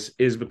saying this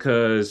is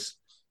because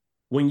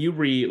when you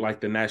read like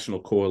the National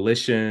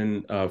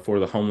Coalition for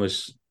the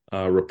Homeless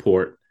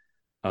report,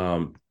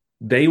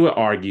 they would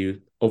argue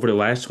over the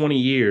last 20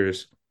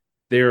 years,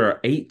 there are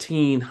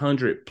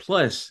 1,800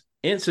 plus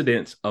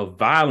incidents of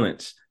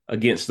violence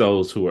against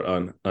those who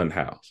are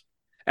unhoused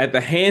at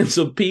the hands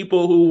of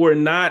people who were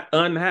not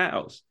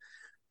unhoused.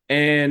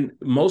 And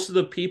most of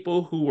the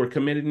people who were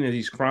committing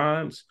these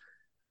crimes,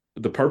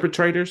 the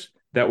perpetrators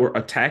that were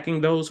attacking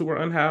those who were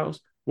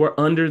unhoused, were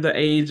under the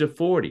age of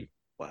 40.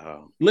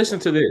 Wow. Listen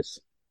to this.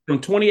 From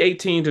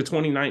 2018 to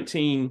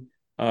 2019,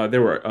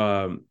 there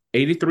were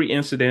 83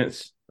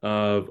 incidents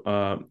of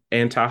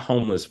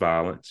anti-homeless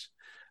violence.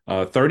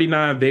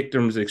 39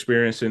 victims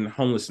experiencing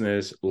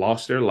homelessness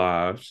lost their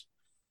lives.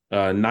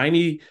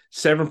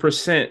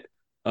 97%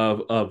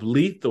 of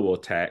lethal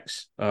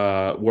attacks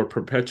were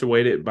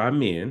perpetuated by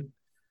men.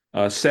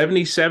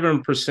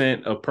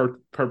 77% of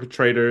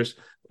perpetrators,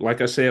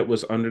 like I said,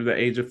 was under the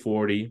age of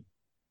 40.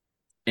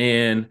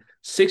 And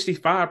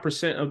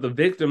 65% of the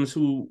victims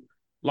who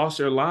lost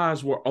their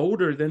lives were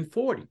older than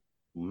 40.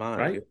 My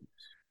right? goodness.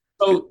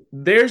 So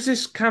there's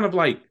this kind of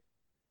like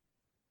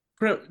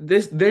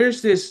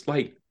there's this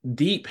like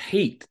deep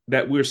hate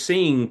that we're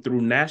seeing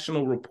through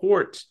national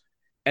reports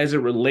as it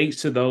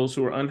relates to those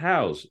who are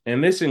unhoused.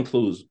 And this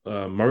includes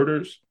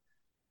murders,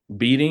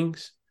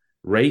 beatings,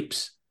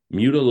 rapes,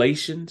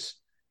 mutilations,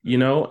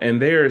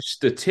 and there are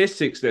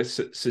statistics that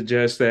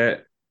suggest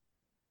that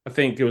I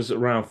think it was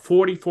around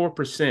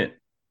 44%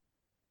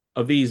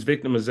 of these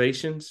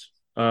victimizations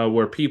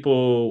where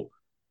people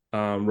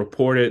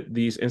reported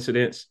these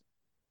incidents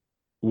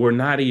were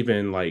not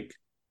even like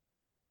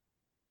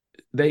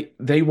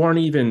they weren't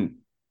even,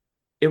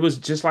 it was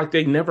just like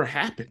they never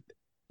happened.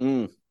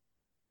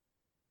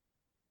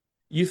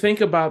 You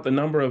think about the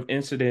number of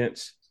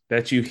incidents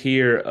that you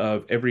hear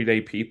of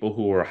everyday people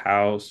who are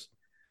housed,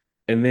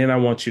 and then I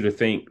want you to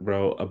think,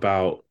 bro,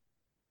 about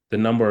the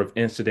number of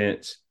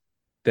incidents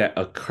that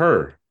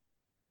occur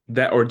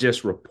that are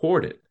just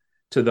reported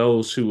to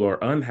those who are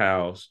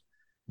unhoused,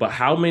 but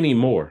how many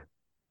more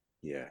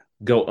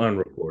go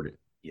unreported?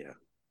 Yeah.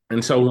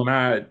 And so when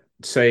I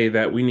say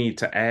that we need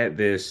to add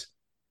this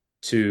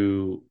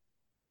to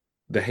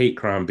the hate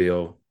crime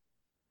bill,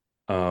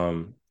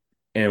 and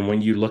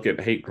when you look at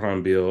the hate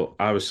crime bill,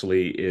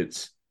 obviously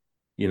it's,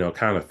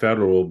 kind of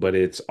federal, but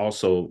it's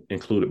also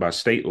included by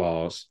state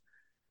laws.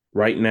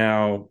 Right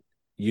now,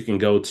 you can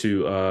go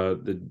to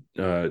the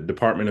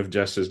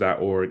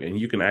departmentofjustice.org and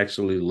you can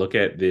actually look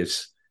at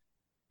this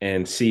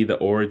and see the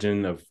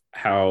origin of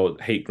how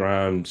hate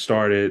crime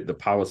started, the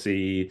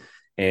policy,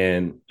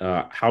 and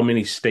how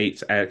many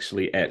states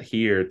actually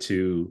adhere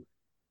to,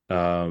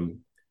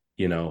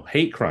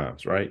 hate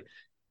crimes, right?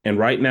 And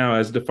right now,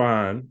 as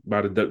defined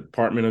by the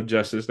Department of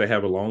Justice, they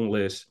have a long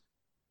list.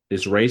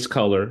 It's race,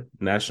 color,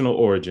 national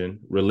origin,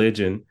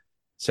 religion,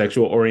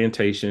 sexual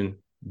orientation,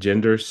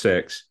 gender,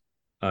 sex,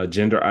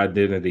 gender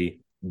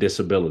identity,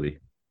 disability.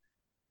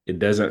 It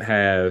doesn't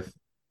have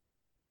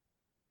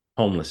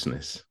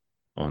homelessness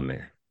on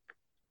there.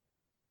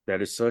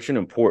 That is such an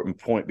important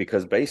point,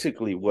 because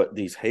basically what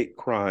these hate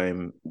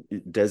crime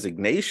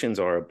designations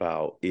are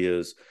about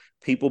is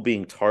people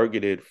being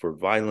targeted for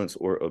violence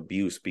or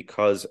abuse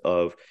because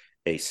of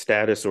a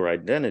status or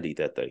identity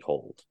that they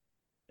hold.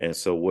 And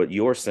so what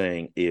you're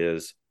saying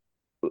is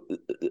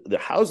the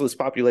houseless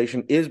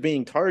population is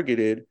being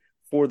targeted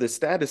for the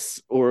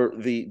status or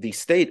the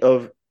state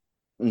of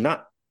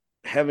not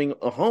having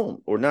a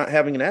home or not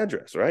having an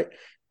address, right?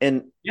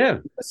 And Yeah.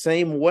 the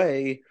same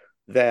way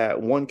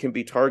that one can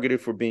be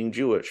targeted for being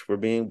Jewish, for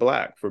being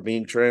black, for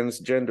being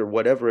transgender,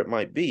 whatever it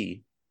might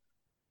be,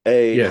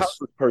 a Yes.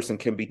 houseless person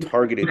can be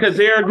targeted Because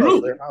they're a because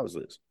group. they're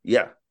houseless.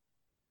 Yeah.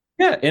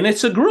 Yeah. And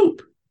it's a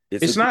group.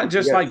 It's a It's not group.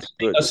 just Yes. like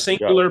Good. a Yeah.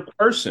 singular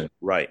person.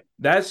 Right.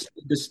 That's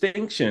the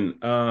distinction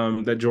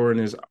that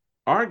Jordan is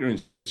arguing.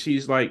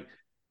 She's like,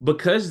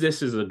 because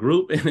this is a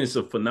group and it's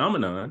a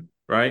phenomenon,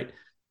 right?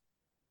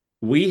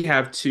 We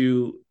have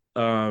to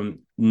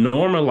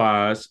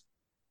normalize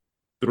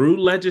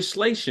through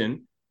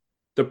legislation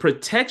the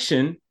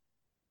protection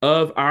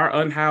of our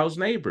unhoused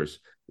neighbors.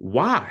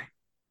 Why?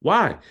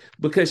 Why?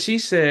 Because she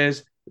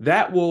says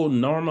that will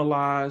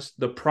normalize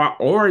the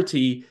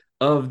priority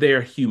of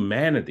their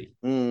humanity.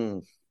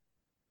 Mm,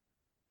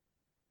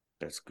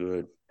 that's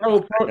good.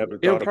 It'll, I never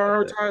it'll thought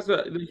about that.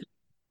 prioritize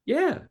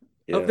yeah,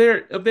 Yeah. of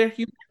their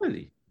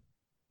humanity.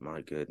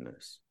 My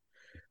goodness.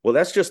 Well,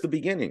 that's just the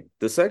beginning.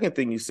 The second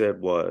thing you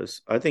said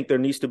was, I think there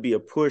needs to be a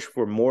push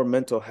for more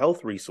mental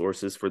health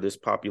resources for this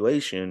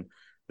population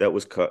that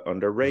was cut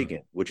under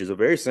Reagan, which is a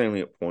very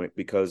salient point,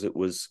 because it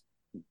was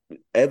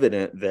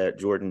evident that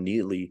Jordan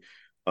Neely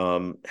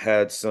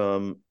had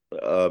some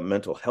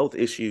mental health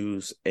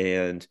issues,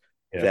 and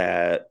Yeah.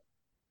 that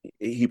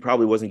he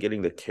probably wasn't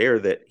getting the care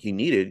that he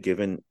needed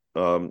given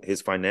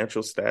his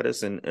financial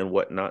status and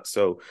whatnot.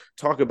 So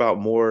talk about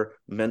more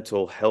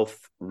mental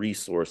health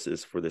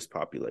resources for this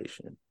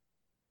population.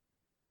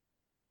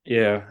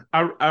 Yeah.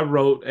 I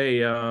wrote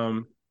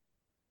I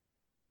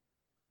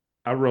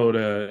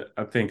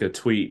think a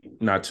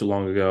tweet not too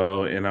long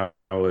ago, and I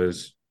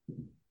was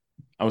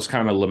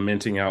kind of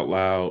lamenting out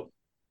loud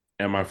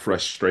at my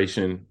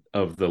frustration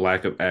of the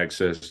lack of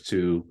access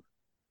to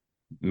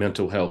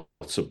mental health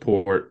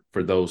support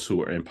for those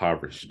who are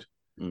impoverished.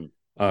 Mm.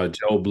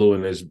 Joe Blue,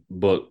 in his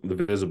book The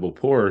Visible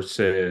Poor,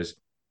 says,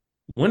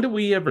 when do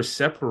we ever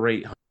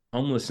separate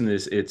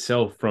homelessness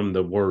itself from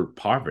the word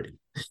poverty?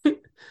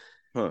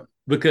 Huh.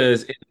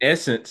 Because in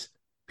essence,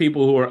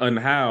 people who are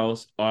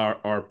unhoused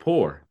are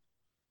poor.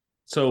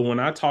 So when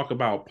I talk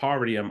about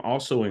poverty, I'm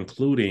also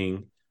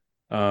including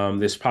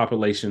this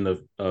population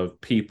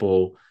of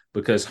people,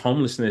 because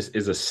homelessness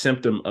is a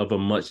symptom of a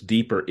much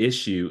deeper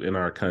issue in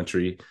our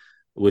country,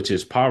 which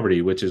is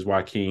poverty, which is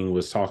why King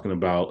was talking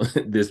about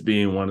this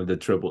being one of the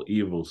triple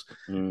evils.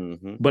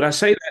 Mm-hmm. But I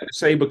say that to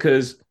say,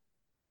 because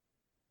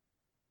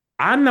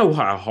I know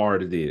how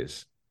hard it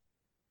is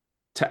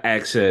to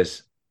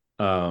access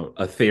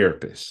a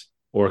therapist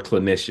or a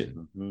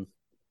clinician. Mm-hmm.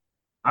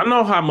 I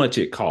know how much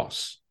it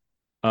costs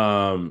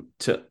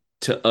to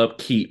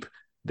upkeep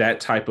that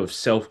type of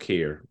self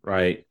care,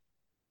 right?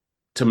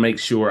 To make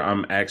sure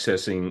I'm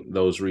accessing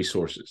those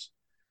resources.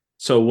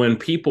 So when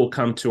people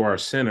come to our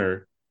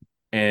center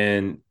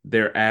and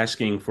they're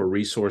asking for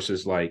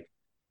resources like,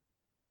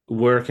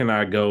 where can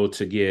I go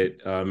to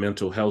get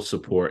mental health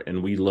support?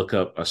 And we look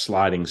up a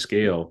sliding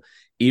scale,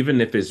 even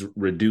if it's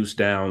reduced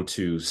down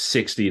to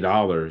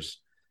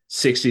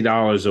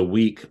 $60 a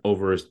week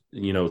over,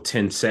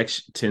 10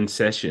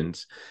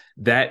 sessions,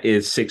 that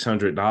is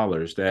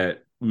 $600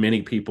 that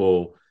many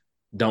people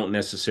don't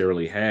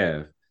necessarily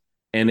have.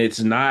 And it's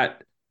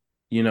not,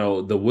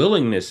 the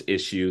willingness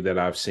issue that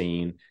I've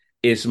seen.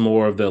 It's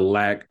more of the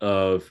lack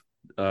of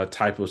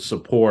type of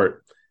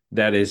support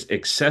that is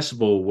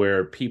accessible,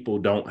 where people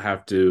don't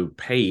have to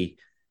pay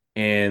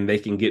and they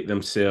can get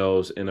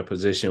themselves in a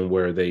position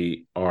where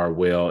they are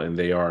well and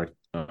they are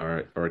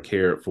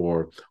cared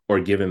for, or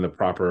given the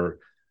proper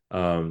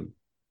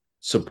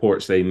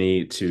supports they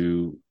need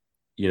to,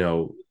 you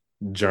know,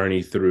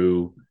 journey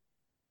through,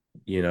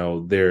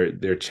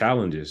 their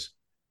challenges.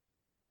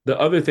 The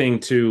other thing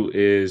too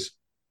is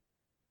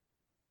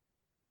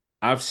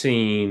I've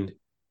seen,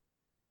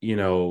 you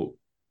know,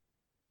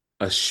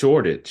 a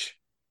shortage,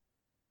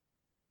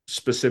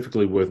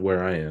 specifically with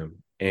where I am,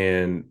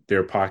 and there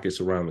are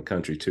pockets around the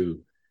country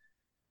too,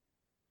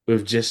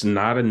 with just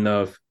not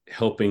enough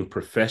helping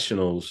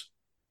professionals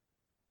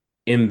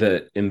in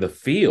the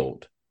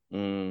field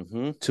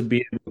Mm-hmm. to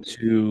be able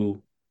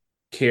to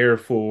care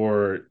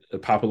for a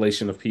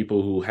population of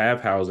people who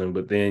have housing,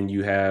 but then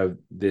you have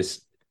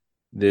this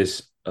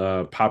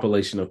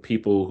population of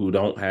people who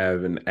don't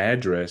have an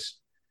address.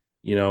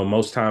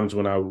 Most times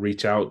when I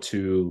reach out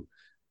to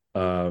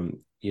a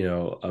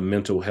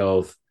mental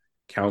health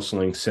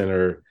counseling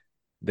center,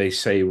 they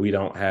say we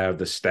don't have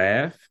the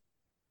staff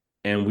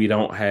and we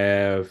don't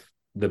have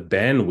the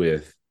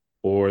bandwidth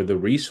or the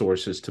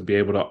resources to be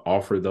able to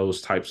offer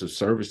those types of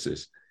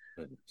services.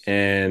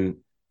 And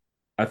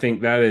I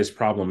think that is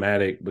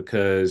problematic,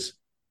 because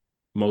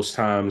most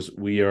times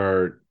we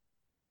are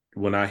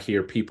when I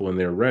hear people in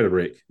their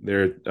rhetoric,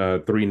 there are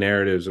three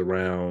narratives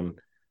around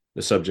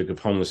the subject of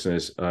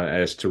homelessness,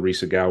 as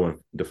Teresa Gowan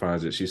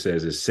defines it. She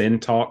says it's sin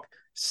talk,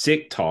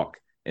 sick talk,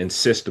 and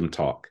system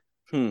talk,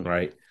 Hmm.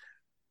 right?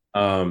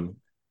 Um,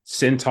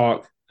 Sin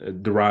talk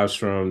derives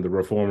from the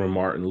reformer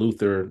Martin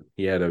Luther.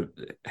 He had a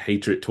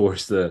hatred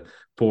towards the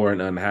poor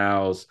and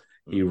unhoused.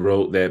 He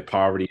wrote that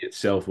poverty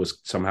itself was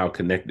somehow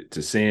connected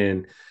to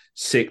sin.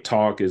 Sick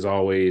talk is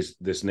always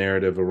this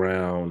narrative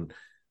around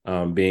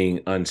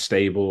being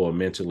unstable or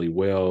mentally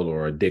well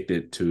or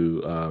addicted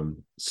to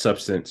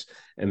substance.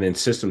 And then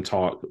system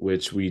talk,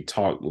 which we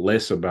talk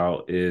less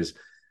about, is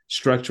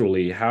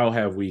structurally how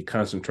have we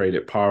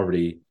concentrated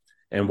poverty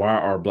and why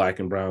are Black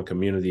and brown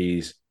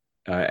communities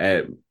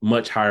at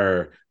much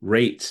higher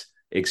rates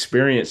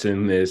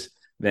experiencing this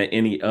than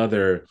any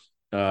other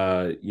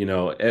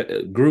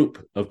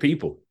group of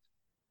people.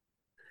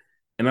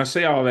 And I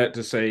say all that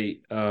to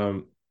say,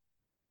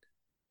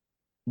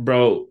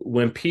 bro,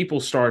 when people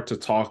start to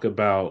talk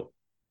about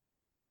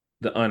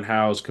the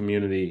unhoused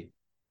community,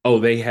 oh,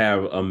 they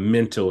have a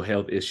mental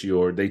health issue,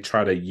 or they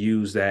try to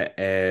use that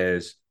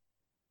as,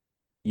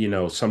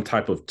 some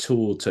type of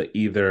tool to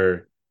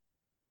either,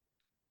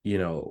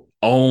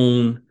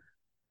 own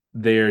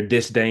their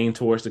disdain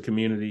towards the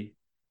community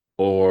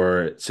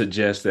or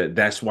suggest that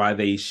that's why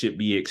they should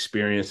be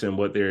experiencing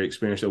what they're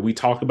experiencing. We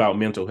talk about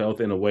mental health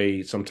in a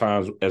way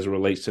sometimes as it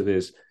relates to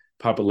this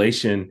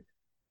population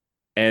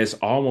as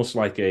almost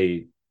like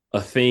a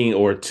thing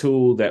or a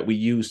tool that we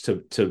use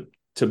to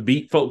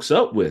beat folks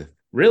up with.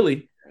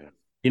 Really,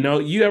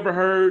 you ever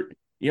heard,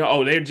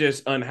 oh, they're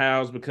just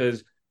unhoused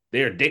because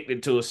they're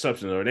addicted to a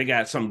substance or they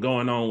got something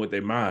going on with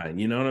their mind.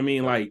 You know what I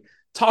mean? Like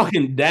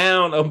talking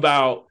down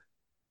about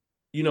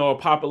a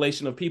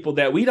population of people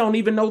that we don't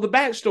even know the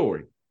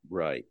backstory.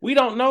 Right. We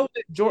don't know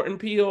that Jordan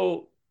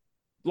Peele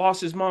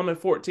lost his mom at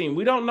 14.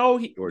 We don't know.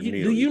 Do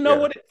Neely, you know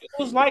what it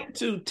feels like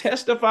to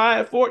testify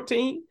at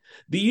 14?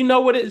 Do you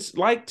know what it's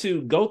like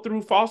to go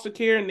through foster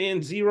care and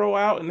then zero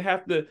out and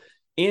have to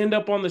end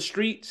up on the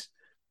streets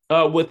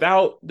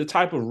without the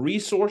type of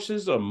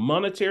resources or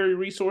monetary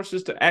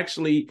resources to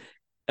actually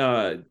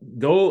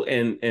go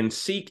and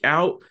seek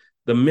out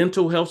the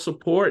mental health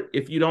support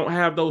if you don't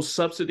have those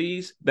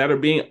subsidies that are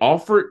being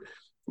offered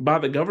by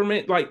the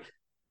government? Like,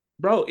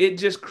 bro, it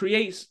just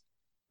creates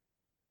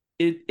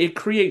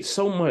creates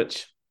so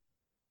much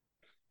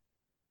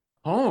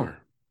harm.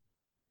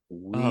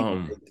 We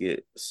make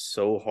it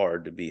so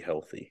hard to be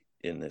healthy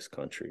in this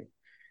country.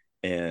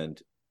 And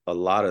a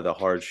lot of the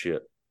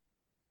hardship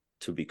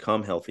to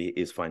become healthy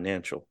is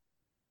financial.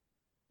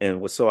 And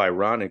what's so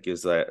ironic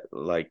is that,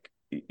 like,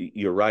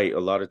 you're right, a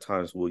lot of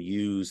times we'll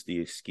use the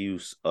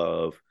excuse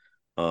of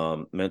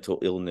mental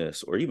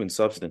illness or even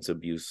substance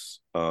abuse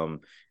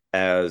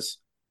as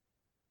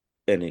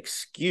an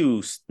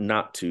excuse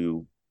not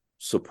to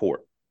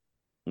support,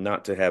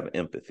 not to have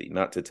empathy,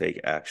 not to take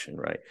action,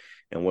 right?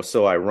 And what's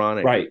so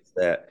ironic is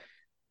that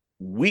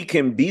we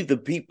can be the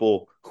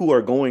people who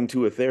are going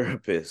to a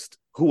therapist,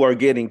 who are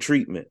getting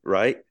treatment,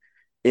 right?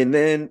 And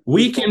then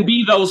we can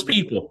be those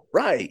people.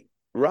 Right.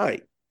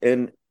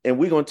 And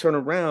we're going to turn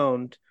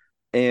around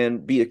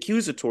and be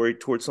accusatory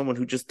towards someone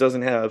who just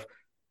doesn't have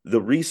the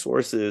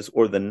resources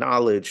or the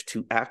knowledge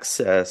to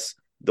access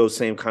those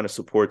same kind of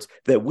supports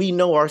that we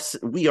know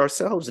we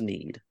ourselves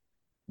need.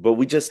 But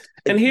we don't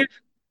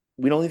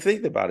even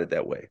think about it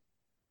that way.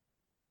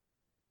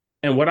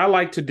 And what I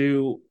like to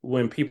do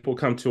when people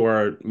come to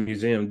our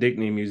museum,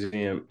 Dignity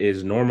Museum,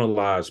 is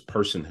normalize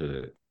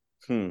personhood.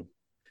 What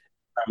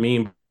I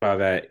mean by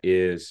that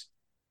is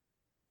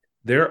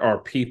there are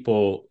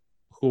people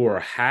who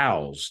are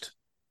housed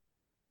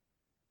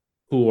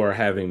who are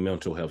having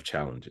mental health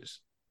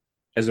challenges.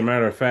 As a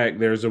matter of fact,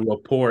 there's a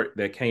report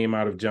that came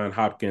out of Johns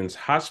Hopkins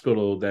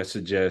Hospital that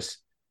suggests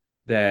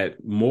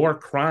that more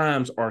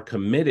crimes are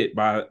committed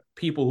by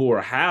people who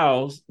are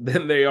housed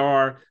than they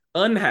are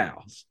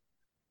unhoused.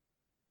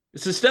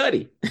 It's a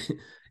study.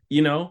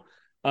 There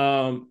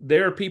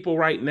are people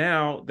right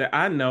now that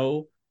I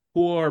know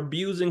who are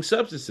abusing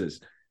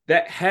substances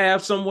that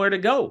have somewhere to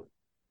go.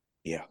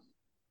 Yeah.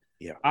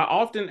 I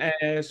often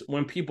ask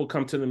when people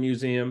come to the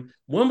museum,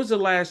 when was the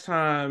last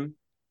time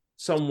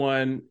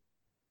someone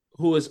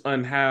who is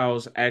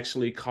unhoused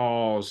actually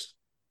caused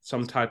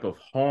some type of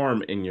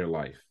harm in your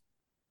life?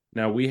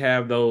 Now, we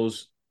have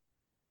those.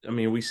 I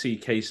mean, we see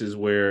cases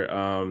where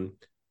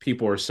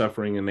people are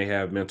suffering and they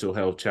have mental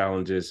health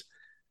challenges.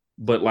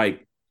 But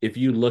like, if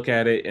you look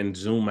at it and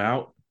zoom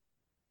out,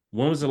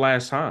 when was the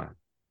last time?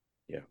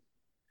 Yeah.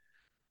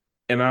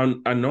 And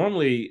I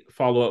normally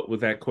follow up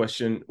with that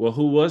question. Well,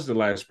 who was the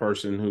last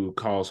person who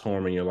caused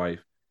harm in your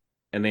life?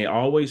 And they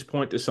always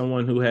point to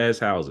someone who has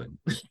housing.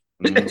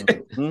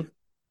 Mm-hmm.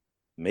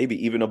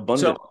 Maybe even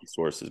abundant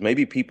resources.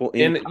 Maybe people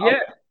in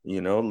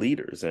power,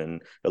 leaders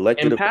and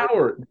elected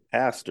empowered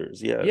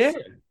pastors. Yes. Yeah.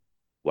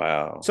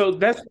 Wow. So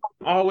that's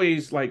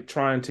always like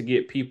trying to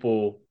get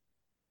people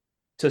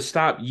to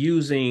stop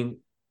using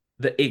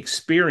the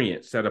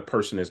experience that a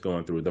person is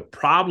going through, the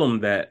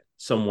problem that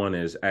someone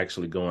is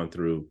actually going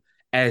through,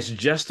 as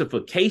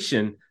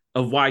justification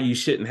of why you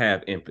shouldn't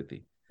have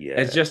empathy.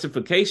 As Yeah.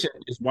 justification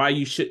is why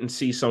you shouldn't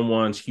see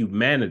someone's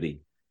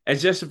humanity.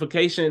 As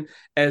justification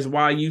as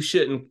why you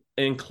shouldn't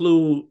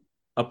include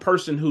a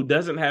person who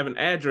doesn't have an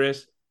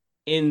address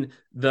in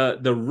the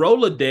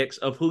Rolodex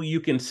of who you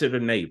consider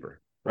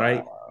neighbor,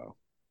 right? Wow.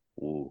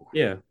 Ooh.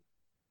 Yeah.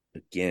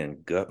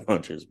 Again, gut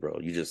punches, bro.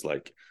 You just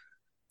like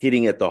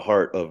hitting at the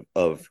heart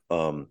of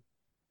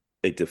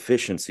a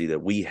deficiency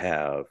that we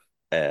have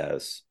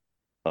as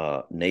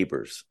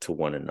neighbors to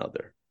one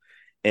another.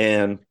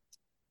 And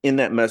in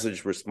that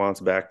message response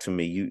back to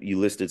me, you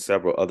listed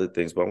several other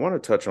things, but I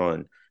want to touch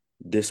on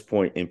this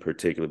point in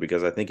particular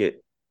because I think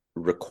it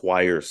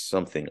requires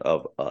something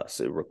of us.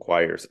 It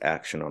requires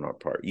action on our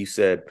part. You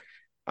said,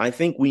 I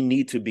think we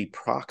need to be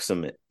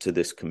proximate to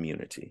this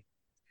community,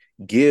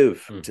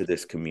 give Mm. to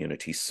this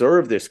community,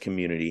 serve this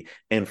community,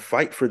 and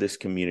fight for this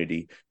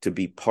community to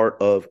be part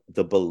of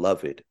the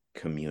beloved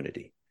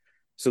community.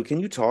 So,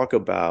 can you talk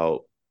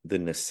about the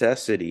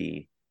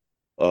necessity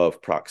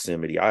of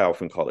proximity? I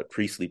often call it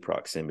priestly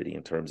proximity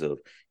in terms of,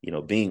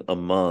 being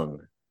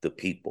among the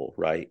people,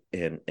 right?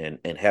 And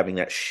having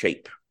that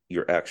shape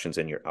your actions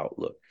and your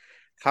outlook.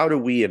 How do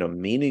we, in a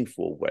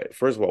meaningful way,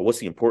 first of all, what's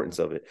the importance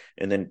of it?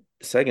 And then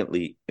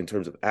secondly, in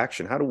terms of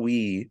action, how do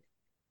we,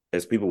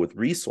 as people with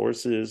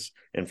resources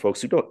and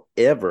folks who don't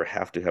ever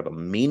have to have a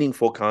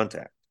meaningful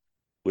contact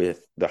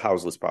with the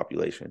houseless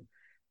population,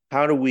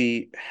 how do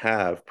we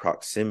have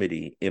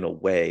proximity in a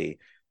way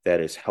that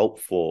is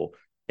helpful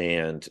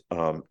and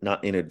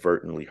not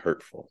inadvertently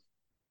hurtful?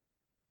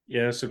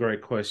 Yeah, that's a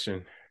great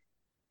question.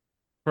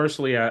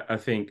 Personally, I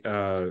think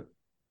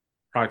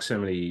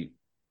proximity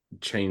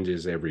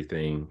changes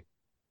everything.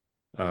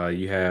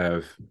 You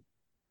have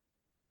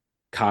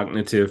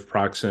cognitive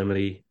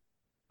proximity,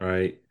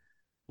 right?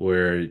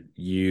 Where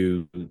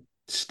you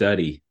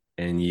study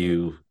and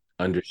you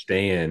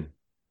understand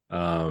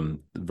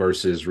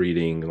versus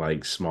reading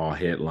like small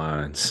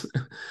headlines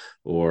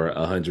or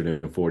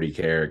 140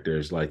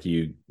 characters. Like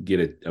you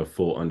get a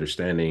full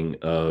understanding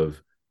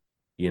of,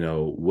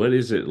 what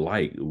is it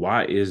like?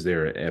 Why is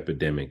there an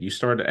epidemic? You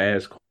start to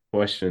ask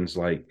questions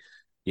like,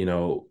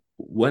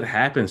 what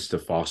happens to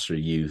foster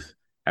youth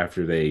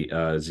after they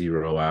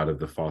zero out of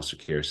the foster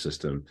care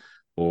system?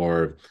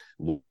 Or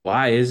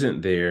why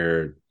isn't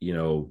there,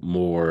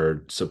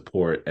 more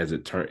support as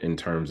in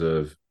terms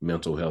of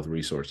mental health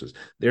resources?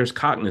 There's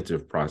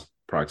cognitive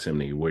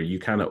proximity where you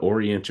kind of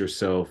orient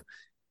yourself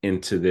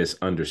into this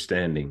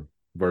understanding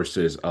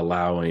versus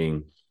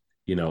allowing,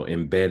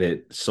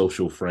 embedded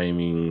social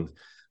framing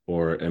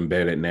or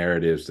embedded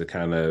narratives to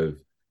kind of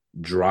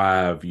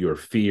drive your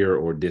fear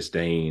or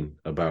disdain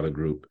about a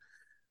group.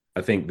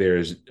 I think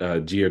there's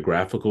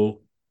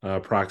geographical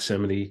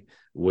proximity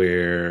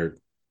where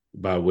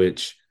by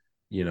which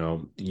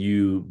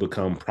you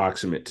become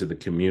proximate to the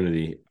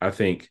community. I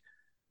think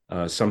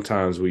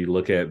sometimes we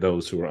look at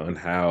those who are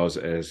unhoused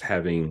as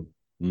having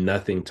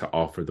nothing to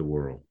offer the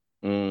world.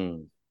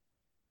 Mm,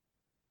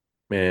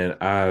 Man,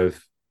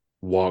 I've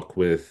walked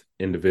with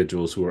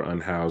individuals who are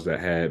unhoused that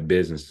had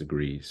business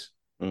degrees.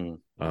 mm,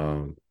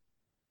 Um,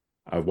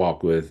 I've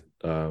walked with,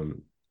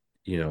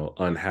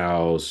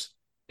 unhoused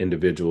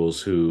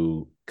individuals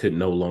who could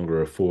no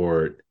longer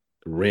afford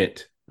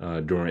rent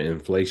during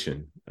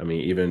inflation. I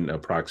mean, even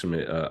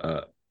approximate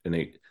a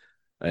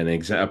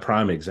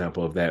prime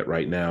example of that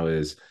right now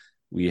is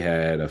we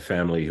had a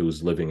family who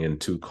was living in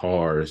two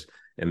cars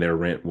and their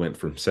rent went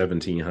from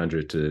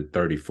 1,700 to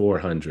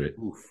 3,400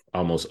 oof.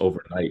 almost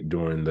overnight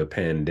during the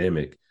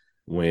pandemic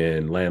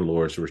when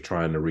landlords were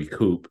trying to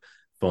recoup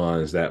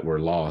funds that were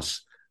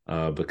lost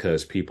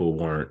because people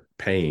weren't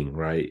paying,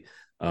 right?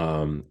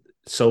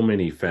 So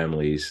many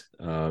families,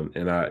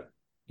 and I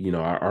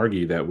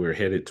argue that we're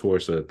headed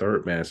towards a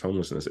third mass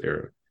homelessness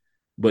era.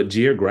 But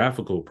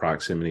geographical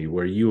proximity,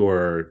 where you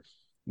are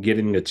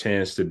getting a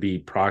chance to be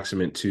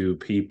proximate to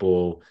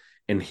people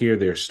and hear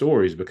their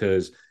stories,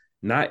 because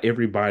not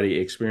everybody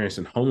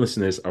experiencing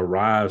homelessness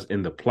arrives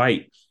in the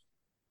plight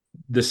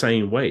the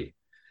same way.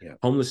 Yeah.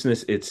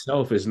 Homelessness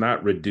itself is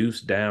not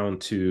reduced down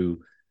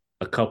to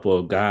a couple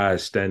of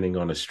guys standing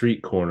on a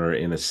street corner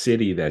in a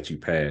city that you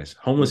pass. Mm,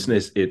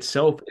 Homelessness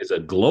itself is a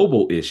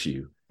global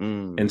issue.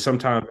 And mm,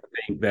 sometimes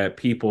I think that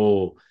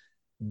people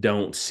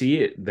don't see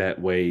it that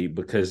way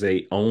because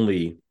they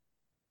only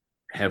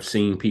have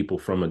seen people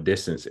from a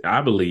distance.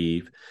 I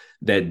believe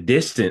that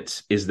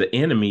distance is the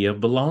enemy of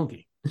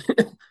belonging.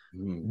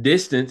 mm.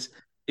 Distance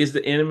is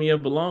the enemy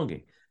of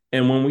belonging.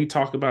 And when we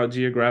talk about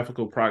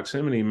geographical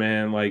proximity,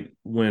 man, like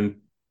when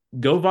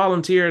go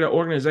volunteer at an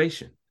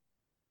organization,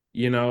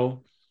 you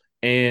know,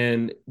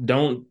 and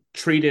don't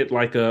treat it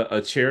like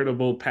a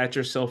charitable pat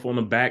yourself on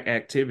the back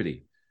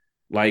activity.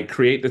 Like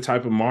create the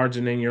type of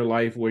margin in your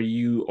life where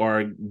you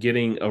are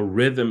getting a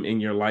rhythm in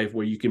your life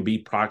where you can be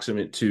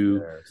proximate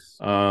to Yes.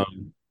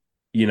 um,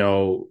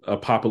 a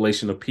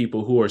population of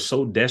people who are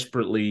so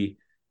desperately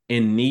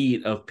in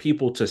need of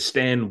people to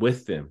stand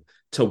with them,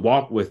 to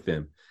walk with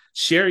them.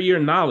 Share your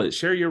knowledge,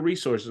 share your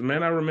resources.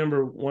 Man, I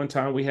remember one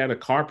time we had a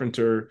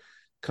carpenter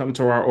come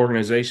to our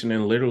organization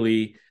and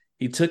literally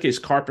he took his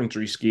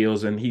carpentry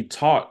skills and he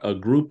taught a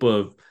group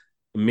of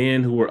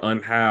men who were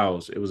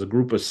unhoused. It was a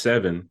group of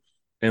 7,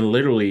 and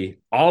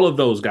literally all of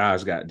those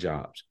guys got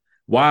jobs.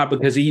 Why?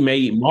 Because he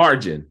made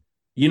margin.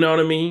 You know what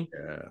I mean?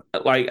 Yeah.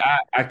 Like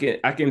I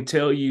can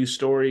tell you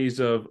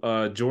stories of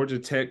Georgia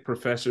Tech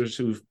professors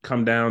who've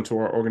come down to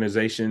our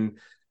organization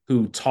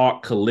who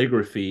taught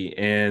calligraphy,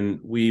 and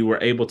we were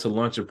able to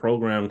launch a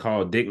program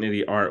called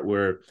Dignity Art,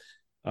 where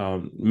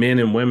men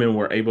and women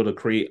were able to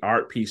create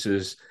art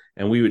pieces,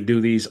 and we would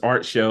do these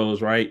art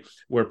shows, right,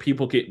 where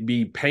people could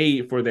be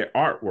paid for their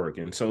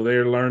artwork. And so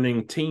they're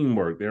learning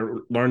teamwork, they're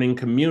learning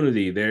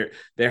community, they're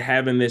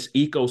having this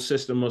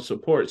ecosystem of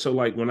support. So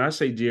like when I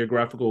say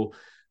geographical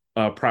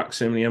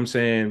proximity, I'm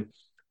saying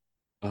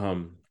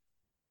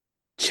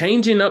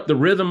changing up the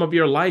rhythm of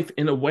your life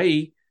in a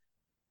way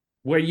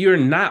where you're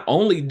not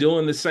only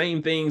doing the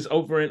same things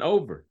over and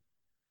over.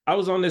 I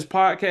was on this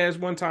podcast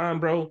one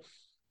time, bro,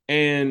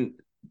 and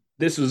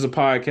this was a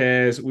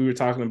podcast. We were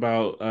talking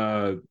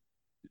about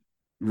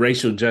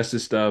racial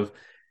justice stuff,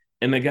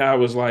 and the guy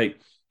was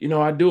like,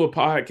 I do a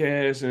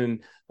podcast,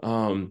 and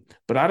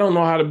but I don't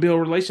know how to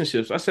build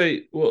relationships. I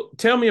say, well,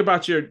 tell me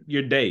about your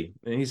day.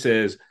 And he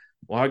says,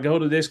 well, I go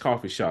to this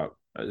coffee shop,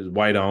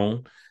 white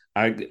on.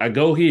 I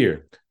go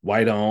here,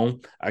 white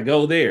on. I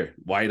go there,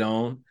 white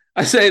on.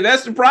 I say,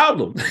 that's the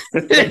problem.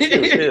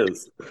 It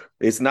is.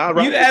 It's not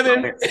You rocket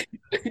haven't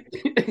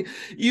science.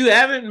 you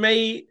haven't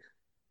made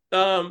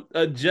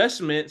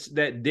adjustments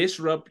that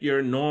disrupt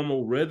your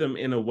normal rhythm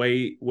in a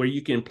way where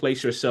you can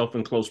place yourself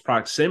in close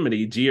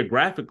proximity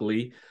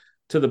geographically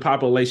to the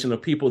population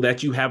of people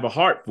that you have a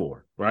heart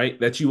for, right?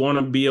 That you want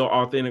to build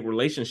authentic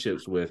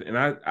relationships with. And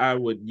I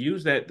would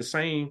use that the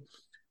same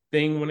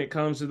thing when it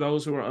comes to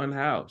those who are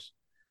unhoused.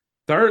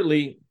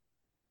 Thirdly,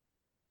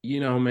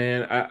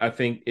 man, I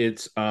think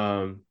it's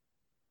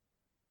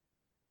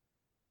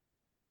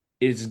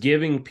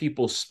giving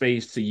people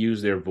space to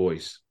use their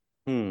voice.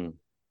 Hmm.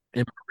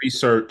 In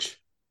research,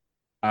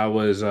 I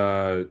was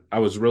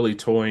really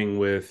toying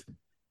with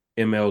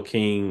ML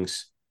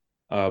King's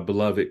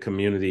beloved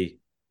community,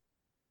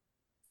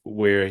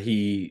 where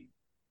he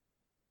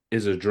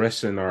is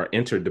addressing our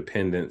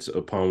interdependence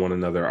upon one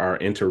another, our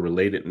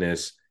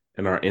interrelatedness,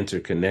 and our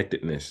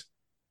interconnectedness.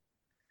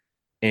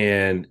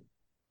 And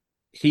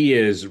he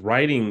is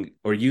writing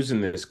or using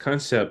this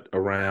concept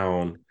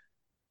around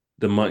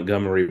the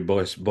Montgomery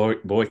bus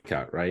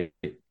boycott, right?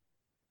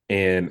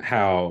 And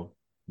how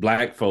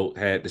Black folk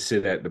had to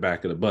sit at the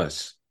back of the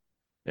bus,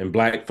 and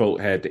Black folk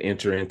had to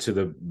enter into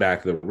the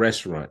back of the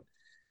restaurant,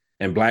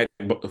 and Black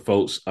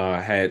folks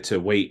had to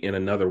wait in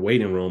another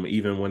waiting room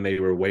even when they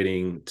were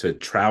waiting to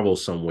travel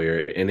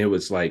somewhere. And it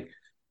was like,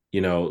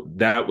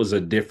 that was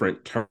a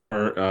different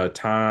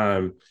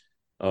time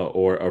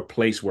or a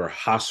place where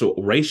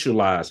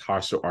racialized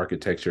hostile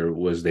architecture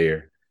was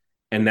there.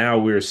 And now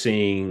we're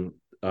seeing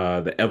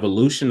the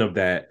evolution of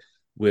that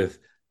with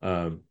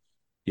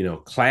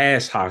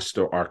class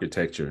hostile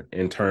architecture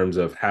in terms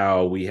of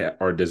how we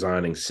are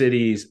designing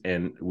cities,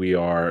 and we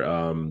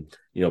are,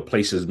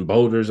 places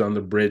boulders on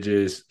the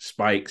bridges,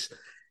 spikes.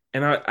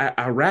 And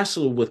I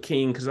wrestled with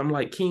King because I'm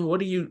like, King,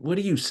 what are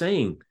you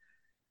saying?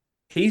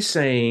 He's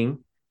saying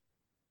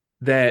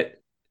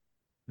that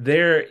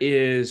there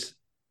is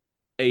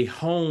a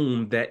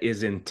home that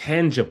is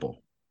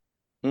intangible.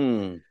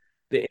 Mm.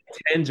 The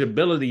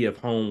intangibility of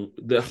home,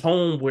 the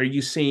home where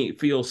you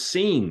feel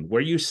seen,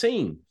 where you're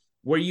seen,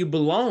 where you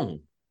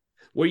belong,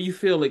 where you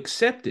feel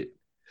accepted,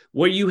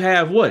 where you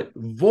have what?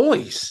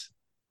 Voice.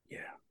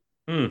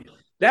 Yeah.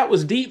 That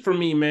was deep for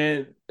me,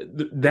 man,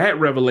 that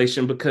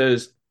revelation,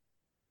 because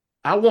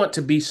I want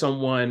to be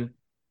someone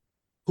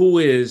who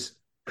is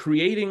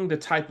creating the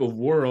type of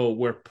world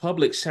where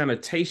public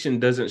sanitation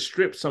doesn't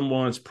strip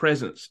someone's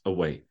presence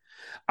away.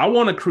 I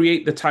want to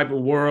create the type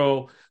of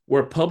world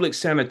where public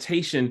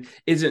sanitation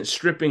isn't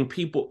stripping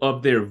people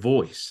of their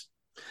voice.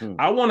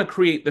 I want to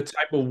create the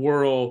type of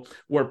world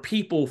where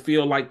people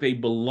feel like they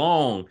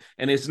belong,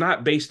 and it's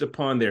not based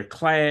upon their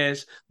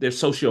class, their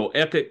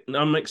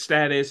socioeconomic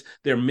status,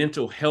 their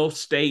mental health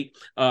state,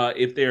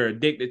 if they're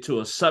addicted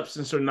to a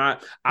substance or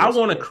not. I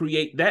want to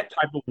create that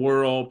type of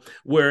world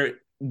where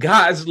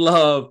God's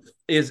love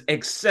is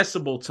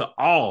accessible to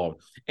all.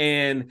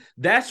 And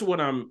that's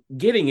what I'm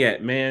getting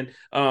at, man.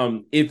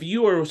 If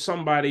you are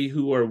somebody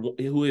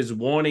who is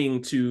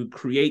wanting to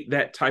create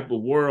that type of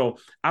world,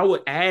 I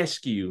would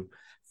ask you,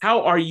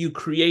 how are you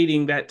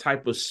creating that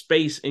type of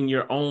space in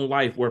your own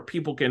life where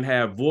people can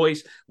have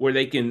voice, where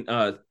they can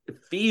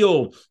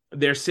feel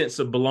their sense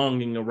of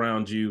belonging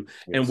around you,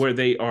 and where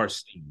they are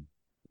seen?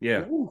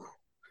 Yeah. Ooh.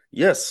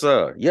 Yes,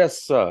 sir.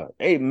 Yes, sir.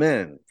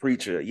 Amen,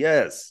 preacher.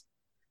 Yes.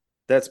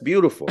 That's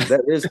beautiful.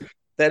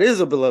 That is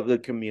a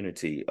beloved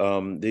community.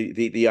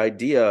 The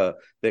idea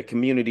that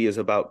community is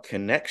about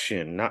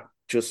connection, not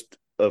just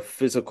a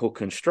physical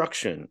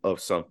construction of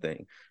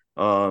something.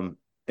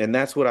 And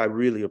that's what I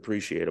really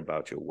appreciate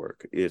about your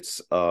work.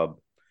 It's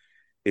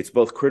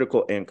both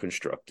critical and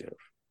constructive.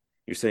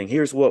 You're saying,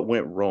 here's what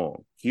went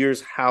wrong.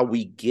 Here's how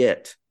we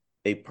get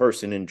a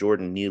person in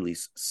Jordan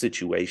Neely's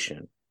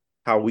situation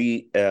how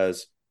we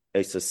as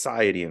a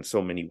society in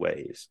so many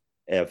ways,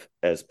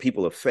 as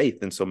people of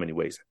faith in so many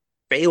ways,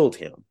 failed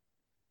him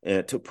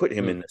and to put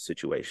him in this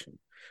situation.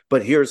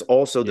 But here's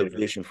also the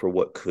vision for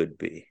what could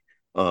be.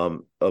 A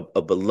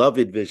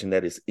beloved vision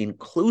that is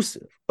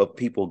inclusive of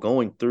people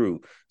going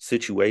through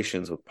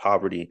situations of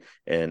poverty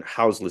and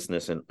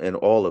houselessness and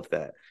all of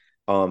that.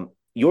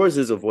 Yours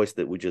is a voice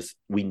that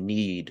we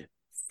need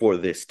for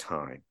this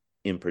time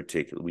in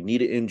particular. We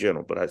need it in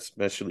general, but I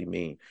especially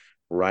mean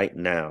right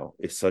now.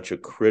 It's such a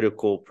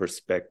critical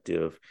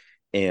perspective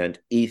and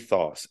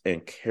ethos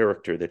and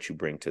character that you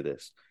bring to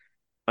this.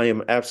 I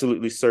am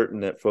absolutely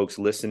certain that folks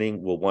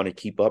listening will want to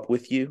keep up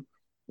with you.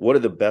 What are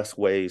the best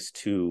ways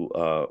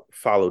to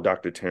follow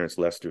Dr. Terrence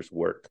Lester's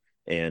work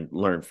and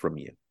learn from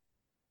you?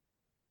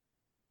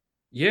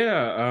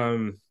 Yeah,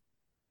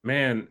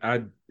 man,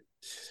 I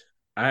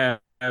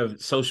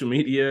have social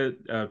media.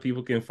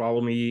 People can follow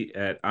me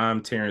at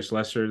I'm Terrence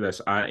Lester.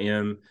 That's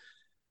IM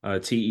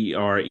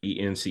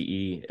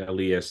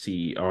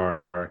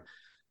TERENCELESTER.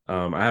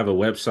 I have a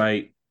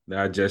website that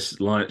I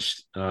just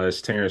launched.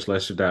 It's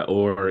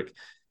terrencelester.org.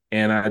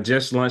 And I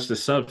just launched a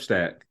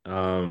Substack.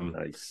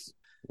 Nice.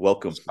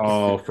 Welcome.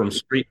 From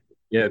Street.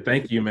 Yeah,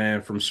 thank you,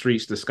 man. From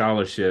Streets to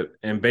Scholarship.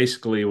 And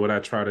basically what I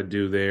try to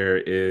do there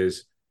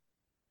is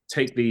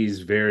take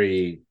these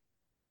very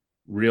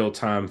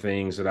real-time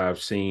things that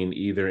I've seen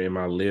either in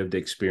my lived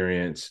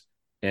experience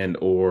and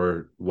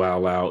or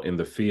while out in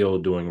the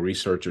field doing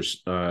research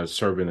or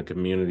serving the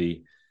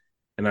community.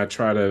 And I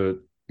try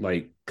to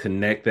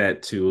connect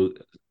that to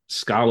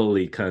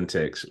scholarly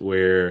context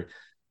where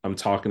I'm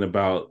talking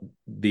about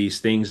these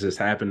things that's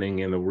happening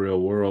in the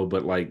real world,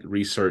 but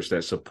research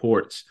that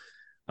supports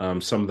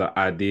some of the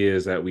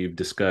ideas that we've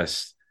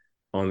discussed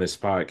on this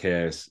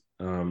podcast.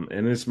 And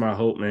it's my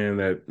hope, man,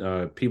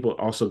 that people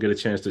also get a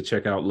chance to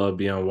check out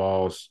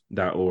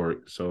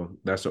lovebeyondwalls.org. So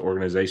that's the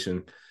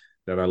organization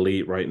that I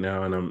lead right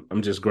now. And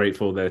I'm just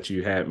grateful that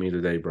you had me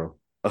today, bro.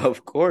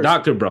 Of course.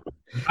 Dr. Bro.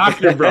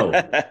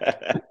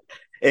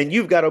 And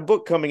you've got a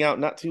book coming out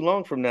not too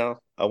long from now.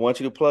 I want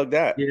you to plug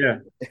that. Yeah.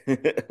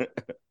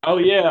 Oh,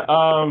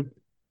 yeah.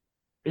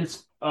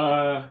 It's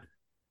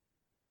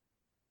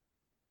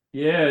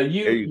yeah,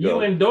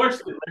 you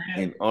endorsed it, man.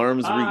 In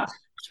arm's reach.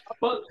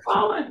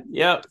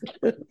 Yep.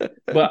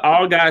 But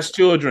All God's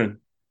Children.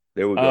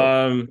 There we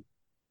go.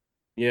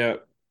 Yeah.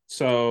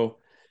 So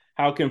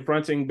how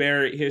confronting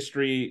buried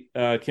history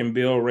can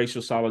build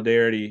racial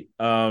solidarity.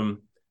 And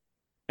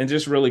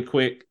just really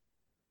quick,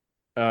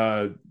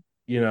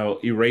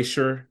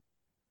 erasure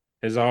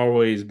has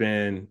always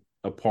been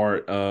a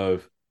part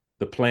of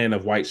the plan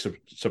of white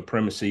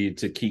supremacy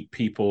to keep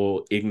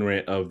people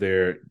ignorant of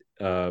their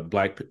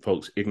Black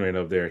folks ignorant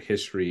of their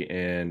history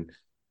and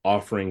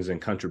offerings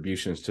and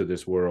contributions to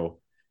this world.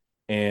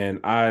 And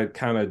I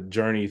kind of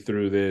journey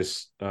through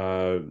this,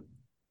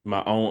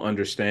 my own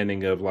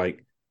understanding of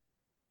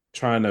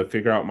trying to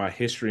figure out my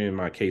history in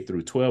my K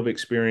through 12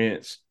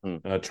 experience,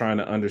 trying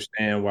to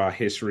understand why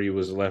history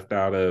was left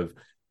out of,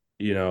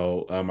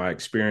 my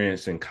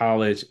experience in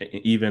college,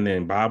 even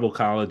in Bible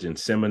college and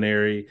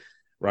seminary,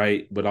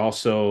 right? But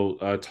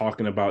also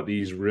talking about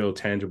these real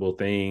tangible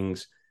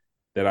things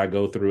that I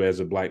go through as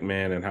a Black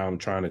man and how I'm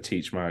trying to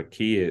teach my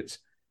kids.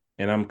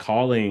 And I'm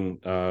calling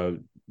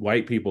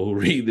white people who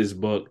read this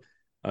book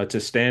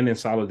to stand in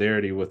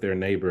solidarity with their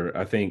neighbor.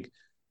 I think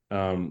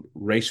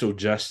racial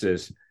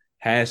justice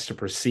has to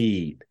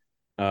precede,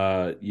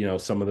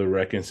 some of the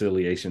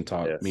reconciliation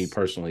talk. Yes. Me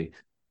personally,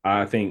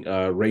 I think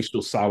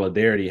racial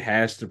solidarity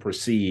has to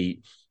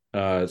precede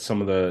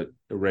some of the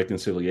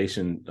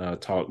reconciliation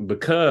talk,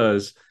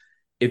 because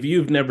if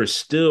you've never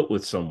stood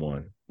with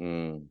someone,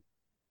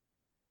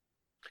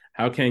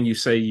 how can you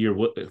say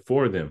you're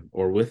for them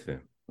or with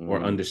them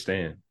or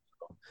understand?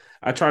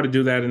 I try to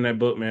do that in that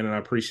book, man, and I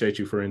appreciate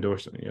you for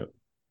endorsing it. Yep.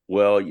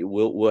 Well,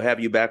 we'll have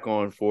you back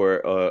on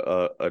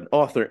for an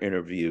author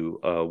interview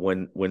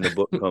when the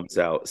book comes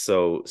out.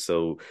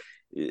 So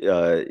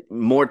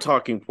more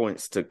talking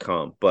points to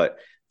come. But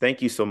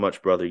thank you so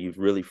much, brother. You've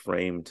really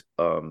framed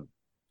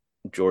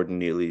Jordan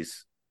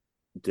Neely's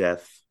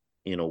death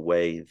in a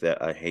way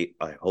that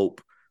I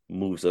hope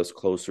moves us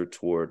closer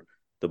toward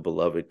the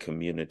beloved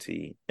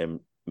community and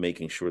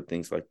making sure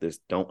things like this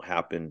don't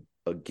happen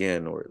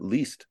again, or at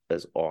least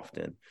as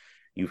often.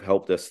 You've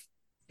helped us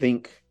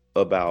think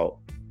about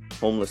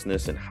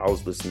homelessness and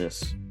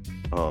houselessness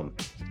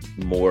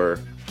more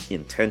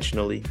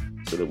intentionally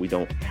so that we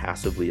don't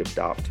passively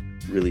adopt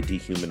really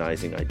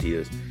dehumanizing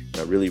ideas. And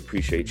I really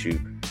appreciate you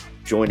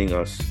joining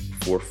us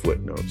for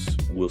Footnotes.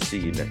 We'll see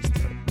you next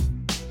time.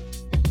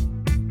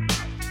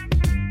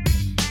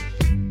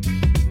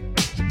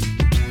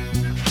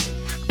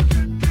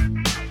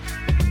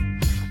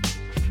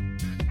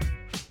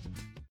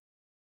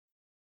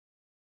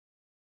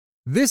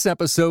 This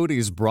episode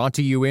is brought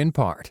to you in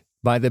part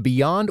by the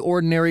Beyond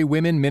Ordinary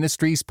Women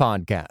Ministries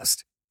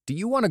podcast. Do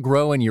you want to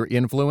grow in your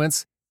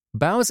influence?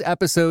 Bow's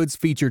episodes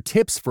feature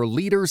tips for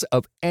leaders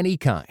of any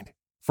kind,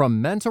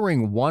 from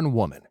mentoring one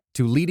woman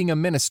to leading a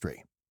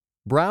ministry.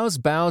 Browse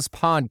Bow's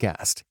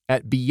podcast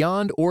at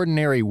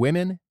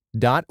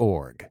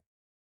beyondordinarywomen.org.